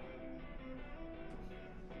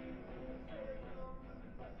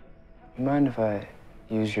 You mind if I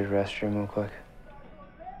use your restroom real quick?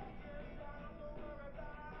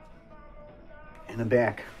 In the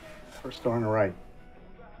back. First door on the right.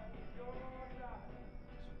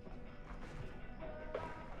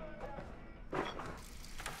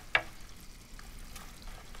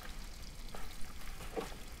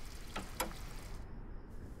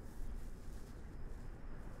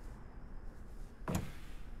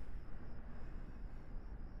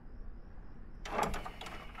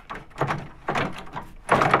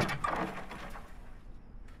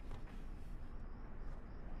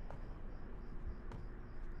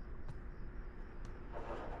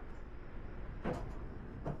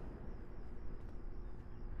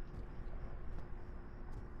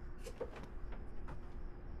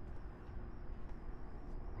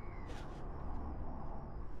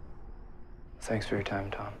 Thanks for your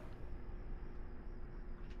time, Tom.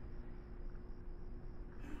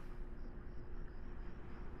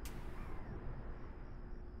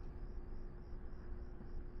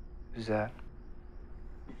 Who's that?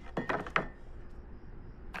 My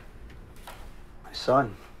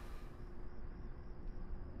son.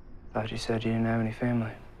 Thought you said you didn't have any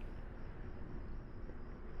family.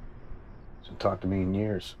 Hasn't talked to me in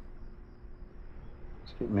years.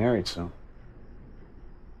 He's getting married soon.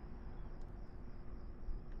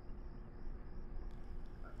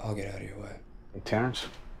 I'll get out of your way. Hey, Terrence.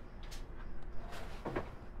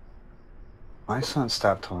 My son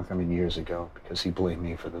stopped talking to me years ago because he blamed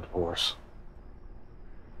me for the divorce.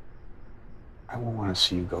 I won't want to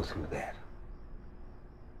see you go through that.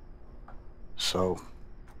 So,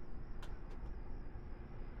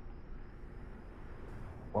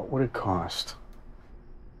 what would it cost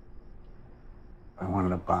if I wanted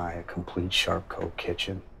to buy a complete Cutco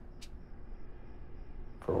kitchen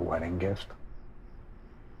for a wedding gift?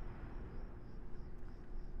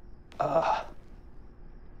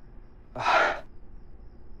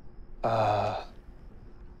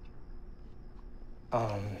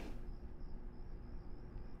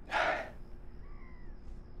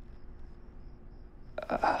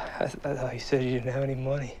 I thought you said you didn't have any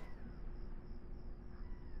money.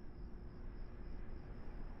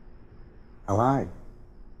 I lied.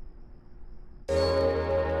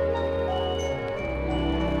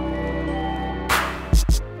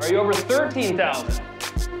 Are you over 13,000?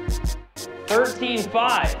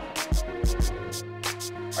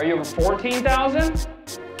 13,500. Are you over 14,000?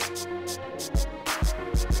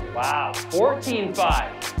 Wow,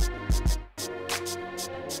 14,500.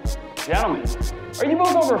 Gentlemen, are you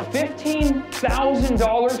both over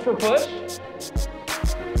 $15,000 for push?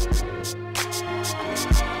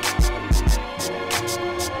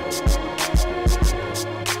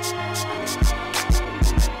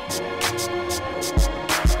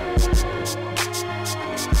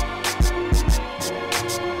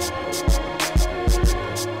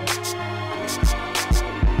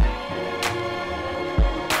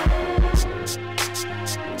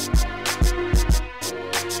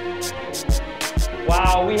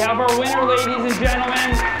 Wow, we have our winner, ladies and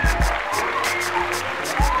gentlemen.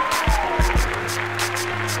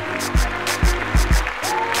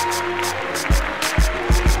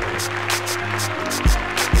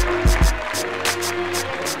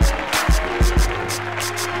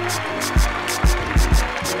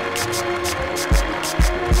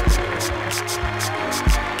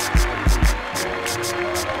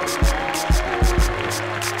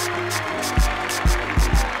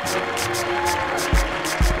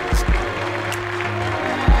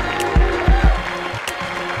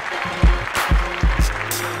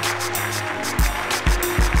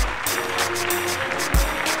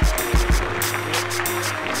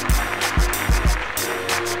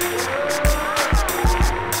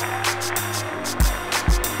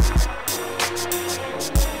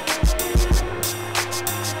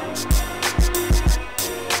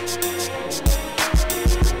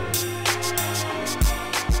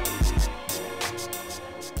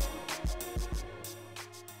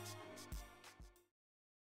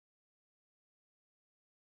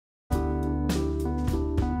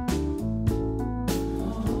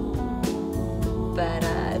 But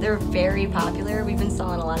they're very popular. We've been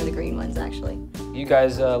selling a lot of the green ones, actually. You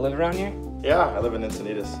guys live around here? Yeah, I live in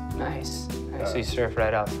Encinitas. Nice. So you surf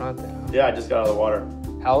right out front then, huh? Yeah, I just got out of the water.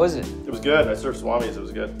 How was it? It was good. I surfed Swamis. It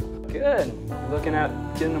was good. Good. You looking at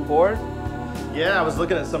getting aboard? Yeah, I was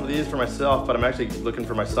looking at some of these for myself, but I'm actually looking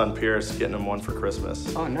for my son Pierce, getting him one for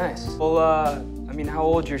Christmas. Oh, nice. Well, I mean, how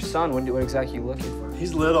old's your son? What exactly are you looking for?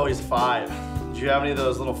 He's little. He's 5. Do you have any of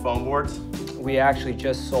those little foam boards? We actually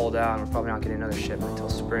just sold out, and we're probably not getting another shipment until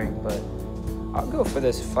spring, but I'll go for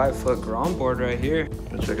this 5-foot Grom board right here.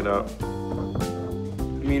 Check it out.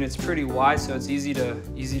 I mean, it's pretty wide, so it's easy to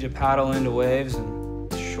paddle into waves,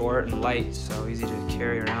 and it's short and light, so easy to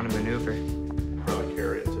carry around and maneuver. Probably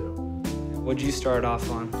carry it too. What'd you start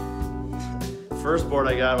off on? First board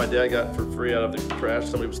I got, my dad got for free out of the trash.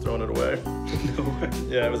 Somebody was throwing it away. No way.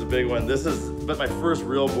 Yeah, it was a big one. But my first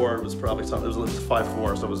real board was probably something, it was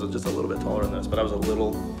 5'4", so it was just a little bit taller than this, but I was a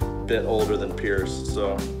little bit older than Pierce,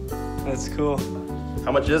 so. That's cool.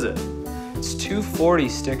 How much is it? It's $240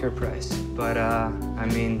 sticker price, but I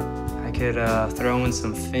mean, I could throw in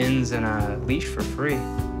some fins and a leash for free.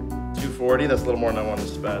 $240, that's a little more than I wanted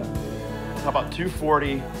to spend. How about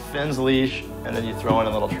 $240, fins, leash, and then you throw in a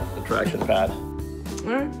little attraction pad. All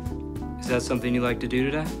right. Is that something you like to do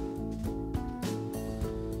today?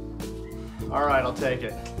 All right, I'll take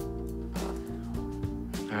it.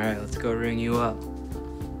 All right, let's go ring you up.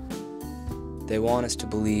 They want us to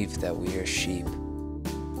believe that we are sheep,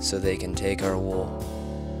 so they can take our wool.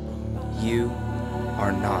 You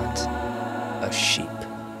are not a sheep.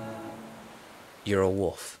 You're a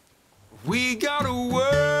wolf. We got a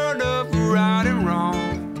world of right and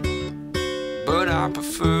wrong, but I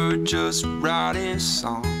prefer just writing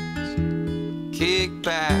songs. Kick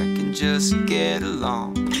back and just get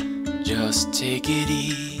along. Just take it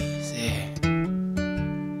easy.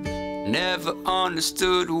 Never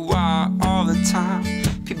understood why all the time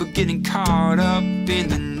people getting caught up in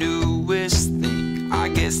the newest thing. I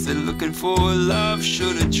guess they're looking for love,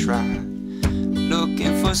 should've tried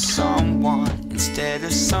looking for someone instead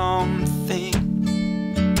of something.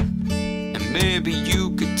 And Maybe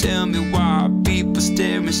you could tell me why people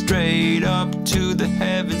staring straight up to the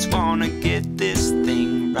heavens wanna get this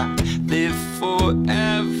thing right, live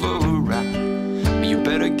forever right. But you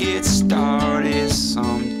better get started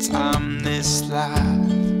sometime this life.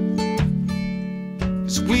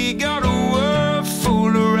 'Cause we got a world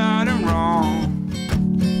full of right and wrong,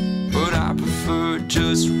 but I prefer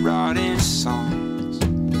just writing songs.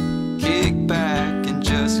 Kick back and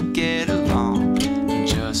just get along and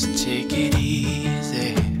just take it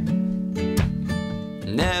easy.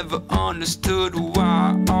 Never understood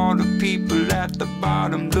why all the people at the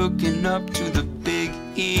bottom looking up to the big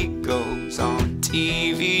egos on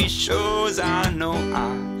TV shows. I know I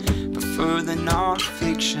prefer the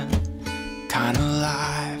non-fiction kind of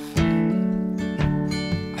life.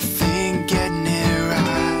 I think getting it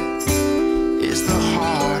right is the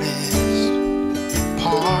hardest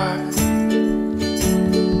part,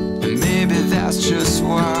 and maybe that's just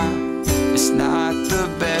why it's not the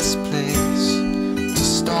best place to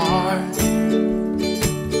start.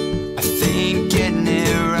 I think getting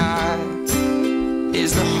it right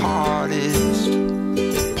is the hardest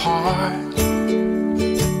part,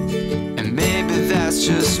 and maybe that's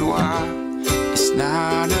just why it's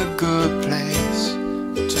not a good place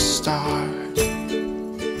to start.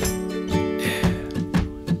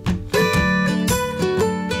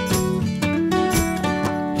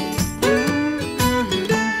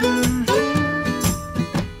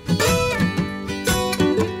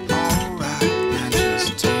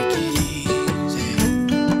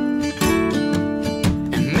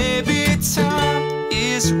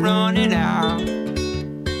 Running out.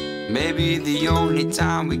 Maybe the only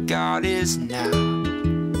time we got is now.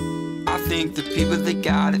 I think the people that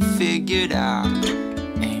got it figured out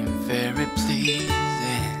ain't very pleasing.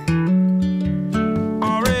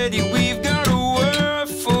 Already we've got a world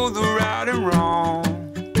full of right and wrong,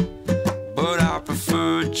 but I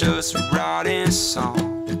prefer just writing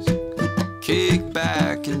songs. Kick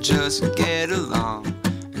back and just get along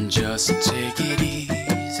and just take it